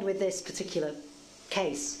 Yes, I'll end with this particular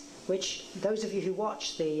case, which those of you who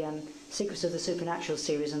watch the Secrets of the Supernatural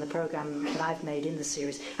series and the programme that I've made in the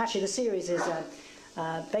series, actually the series is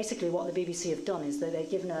basically what the BBC have done is that they've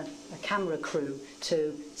given a camera crew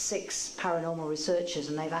to 6 paranormal researchers,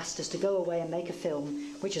 and they've asked us to go away and make a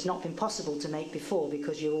film which has not been possible to make before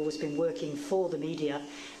because you've always been working for the media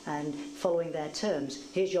and following their terms.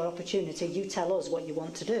 Here's your opportunity, you tell us what you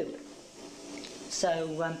want to do.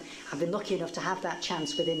 So I've been lucky enough to have that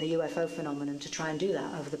chance within the UFO phenomenon to try and do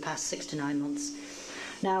that over the past 6 to 9 months.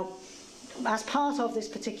 Now, as part of this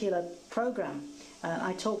particular programme,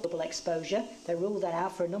 I talked double exposure. They ruled that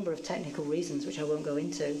out for a number of technical reasons, which I won't go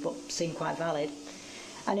into, but seem quite valid.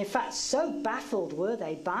 And in fact, so baffled were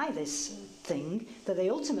they by this thing that they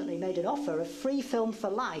ultimately made an offer of free film for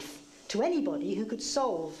life to anybody who could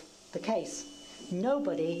solve the case.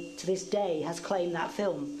 Nobody to this day has claimed that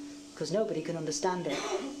film, because nobody can understand it.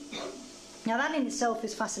 Now that in itself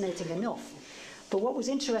is fascinating enough, but what was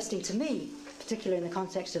interesting to me, particularly in the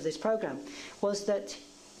context of this programme, was that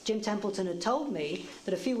Jim Templeton had told me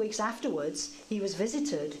that a few weeks afterwards he was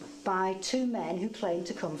visited by 2 men who claimed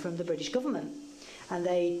to come from the British government, and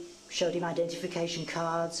they showed him identification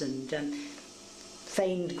cards and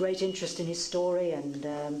feigned great interest in his story and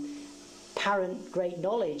apparent great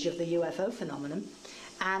knowledge of the UFO phenomenon,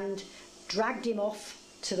 and dragged him off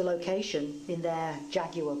to the location in their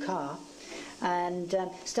Jaguar car and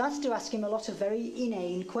started to ask him a lot of very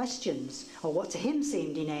inane questions, or what to him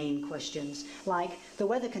seemed inane questions, like the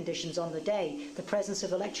weather conditions on the day, the presence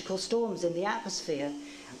of electrical storms in the atmosphere,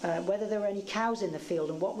 whether there were any cows in the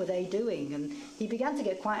field and what were they doing. And he began to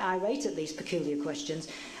get quite irate at these peculiar questions.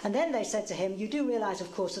 And then they said to him, "You do realise,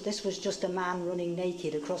 of course, that this was just a man running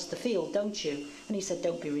naked across the field, don't you?" And he said,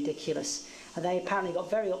 "Don't be ridiculous." And they apparently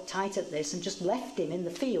got very uptight at this and just left him in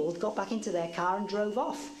the field, got back into their car and drove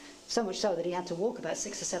off. So much so that he had to walk about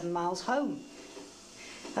 6 or 7 miles home.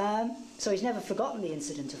 So he's never forgotten the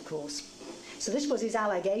incident, of course. So this was his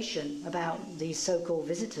allegation about these so-called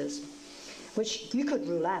visitors, which you could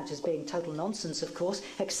rule out as being total nonsense, of course,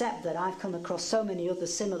 except that I've come across so many other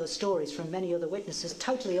similar stories from many other witnesses,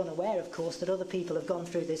 totally unaware, of course, that other people have gone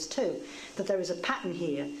through this too, that there is a pattern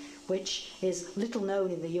here which is little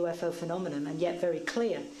known in the UFO phenomenon and yet very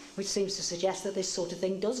clear, which seems to suggest that this sort of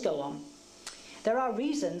thing does go on. There are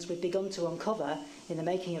reasons we've begun to uncover in the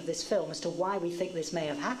making of this film as to why we think this may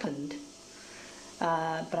have happened,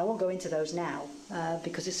 but I won't go into those now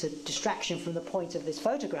because it's a distraction from the point of this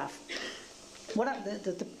photograph.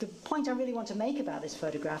 The point I really want to make about this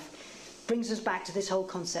photograph brings us back to this whole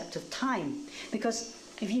concept of time, because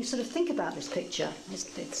if you sort of think about this picture,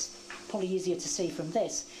 it's probably easier to see from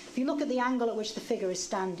this. If you look at the angle at which the figure is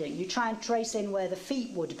standing, you try and trace in where the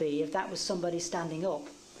feet would be if that was somebody standing up.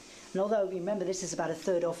 And although, remember, this is about a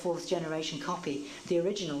 3rd or 4th generation copy, the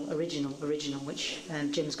original, which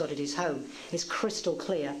Jim's got at his home, is crystal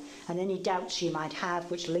clear. And any doubts you might have,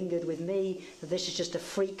 which lingered with me, that this is just a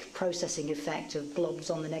freak processing effect of blobs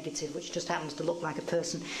on the negative, which just happens to look like a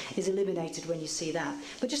person, is eliminated when you see that.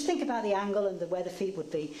 But just think about the angle and where the feet would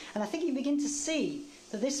be, and I think you begin to see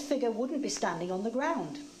that this figure wouldn't be standing on the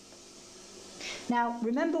ground. Now,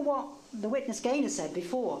 remember what the witness Gaynor said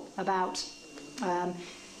before about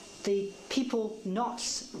the people not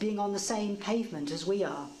being on the same pavement as we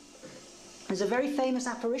are. There's a very famous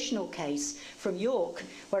apparitional case from York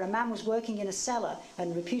where a man was working in a cellar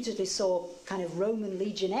and reputedly saw kind of Roman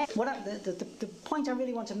legionnaires. The point I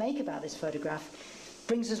really want to make about this photograph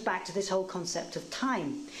brings us back to this whole concept of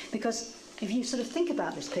time, because if you sort of think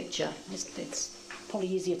about this picture, it's probably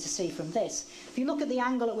easier to see from this. If you look at the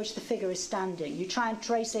angle at which the figure is standing, you try and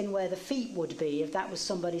trace in where the feet would be if that was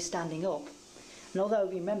somebody standing up. And although,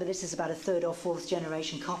 remember, this is about a 3rd or 4th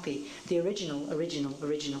generation copy, the original,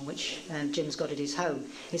 which Jim's got at his home,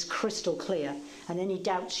 is crystal clear. And any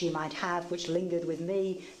doubts you might have, which lingered with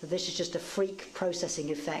me, that this is just a freak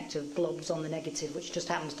processing effect of blobs on the negative, which just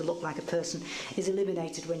happens to look like a person, is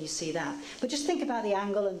eliminated when you see that. But just think about the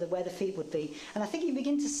angle and where the feet would be, and I think you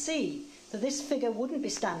begin to see that this figure wouldn't be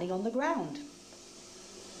standing on the ground.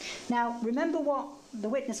 Now, remember what the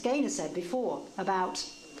witness Gaynor said before about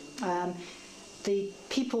the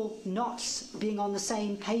people not being on the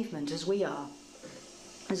same pavement as we are.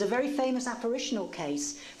 There's a very famous apparitional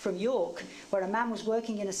case from York where a man was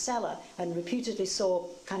working in a cellar and reputedly saw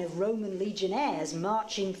kind of Roman legionnaires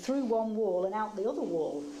marching through one wall and out the other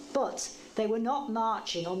wall. But they were not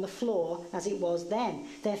marching on the floor as it was then.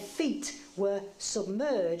 Their feet were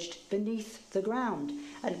submerged beneath the ground.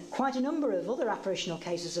 And quite a number of other apparitional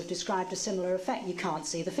cases have described a similar effect. You can't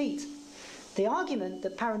see the feet. The argument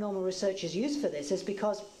that paranormal researchers use for this is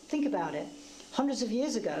because, think about it, hundreds of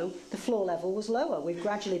years ago, the floor level was lower. We've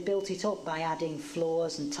gradually built it up by adding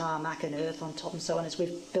floors and tarmac and earth on top and so on as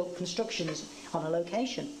we've built constructions on a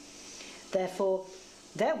location. Therefore,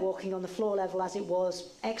 they're walking on the floor level as it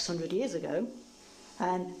was X hundred years ago,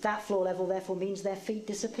 and that floor level therefore means their feet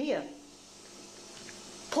disappear.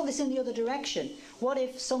 Put this in the other direction. What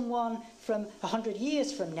if someone from 100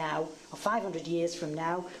 years from now, or 500 years from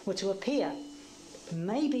now, were to appear?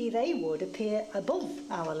 Maybe they would appear above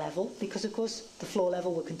our level, because of course the floor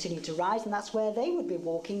level will continue to rise, and that's where they would be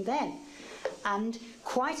walking then. And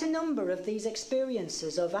quite a number of these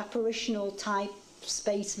experiences of apparitional type,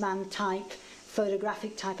 spaceman type,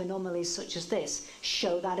 photographic type anomalies such as this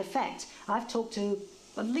show that effect. I've talked to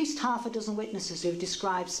at least half a dozen witnesses who've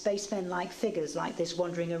described spacemen-like figures like this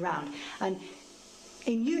wandering around, and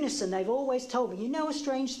in unison they've always told me, you know, a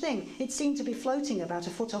strange thing, it seemed to be floating about a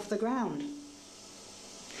foot off the ground.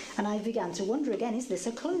 And I began to wonder again, is this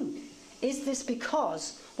a clue? Is this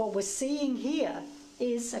because what we're seeing here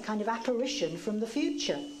is a kind of apparition from the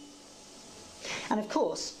future? And of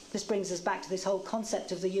course, this brings us back to this whole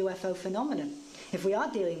concept of the UFO phenomenon. If we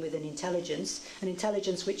are dealing with an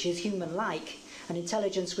intelligence which is human-like, an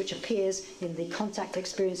intelligence which appears in the contact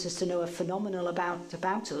experiences to know a phenomenon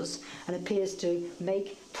about us, and appears to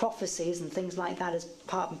make prophecies and things like that as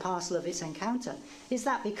part and parcel of its encounter, is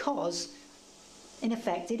that because in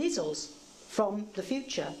effect, it is us from the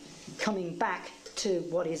future coming back to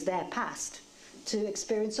what is their past to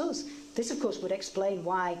experience us? This, of course, would explain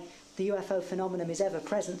why the UFO phenomenon is ever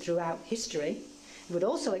present throughout history. It would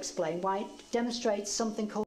also explain why it demonstrates something called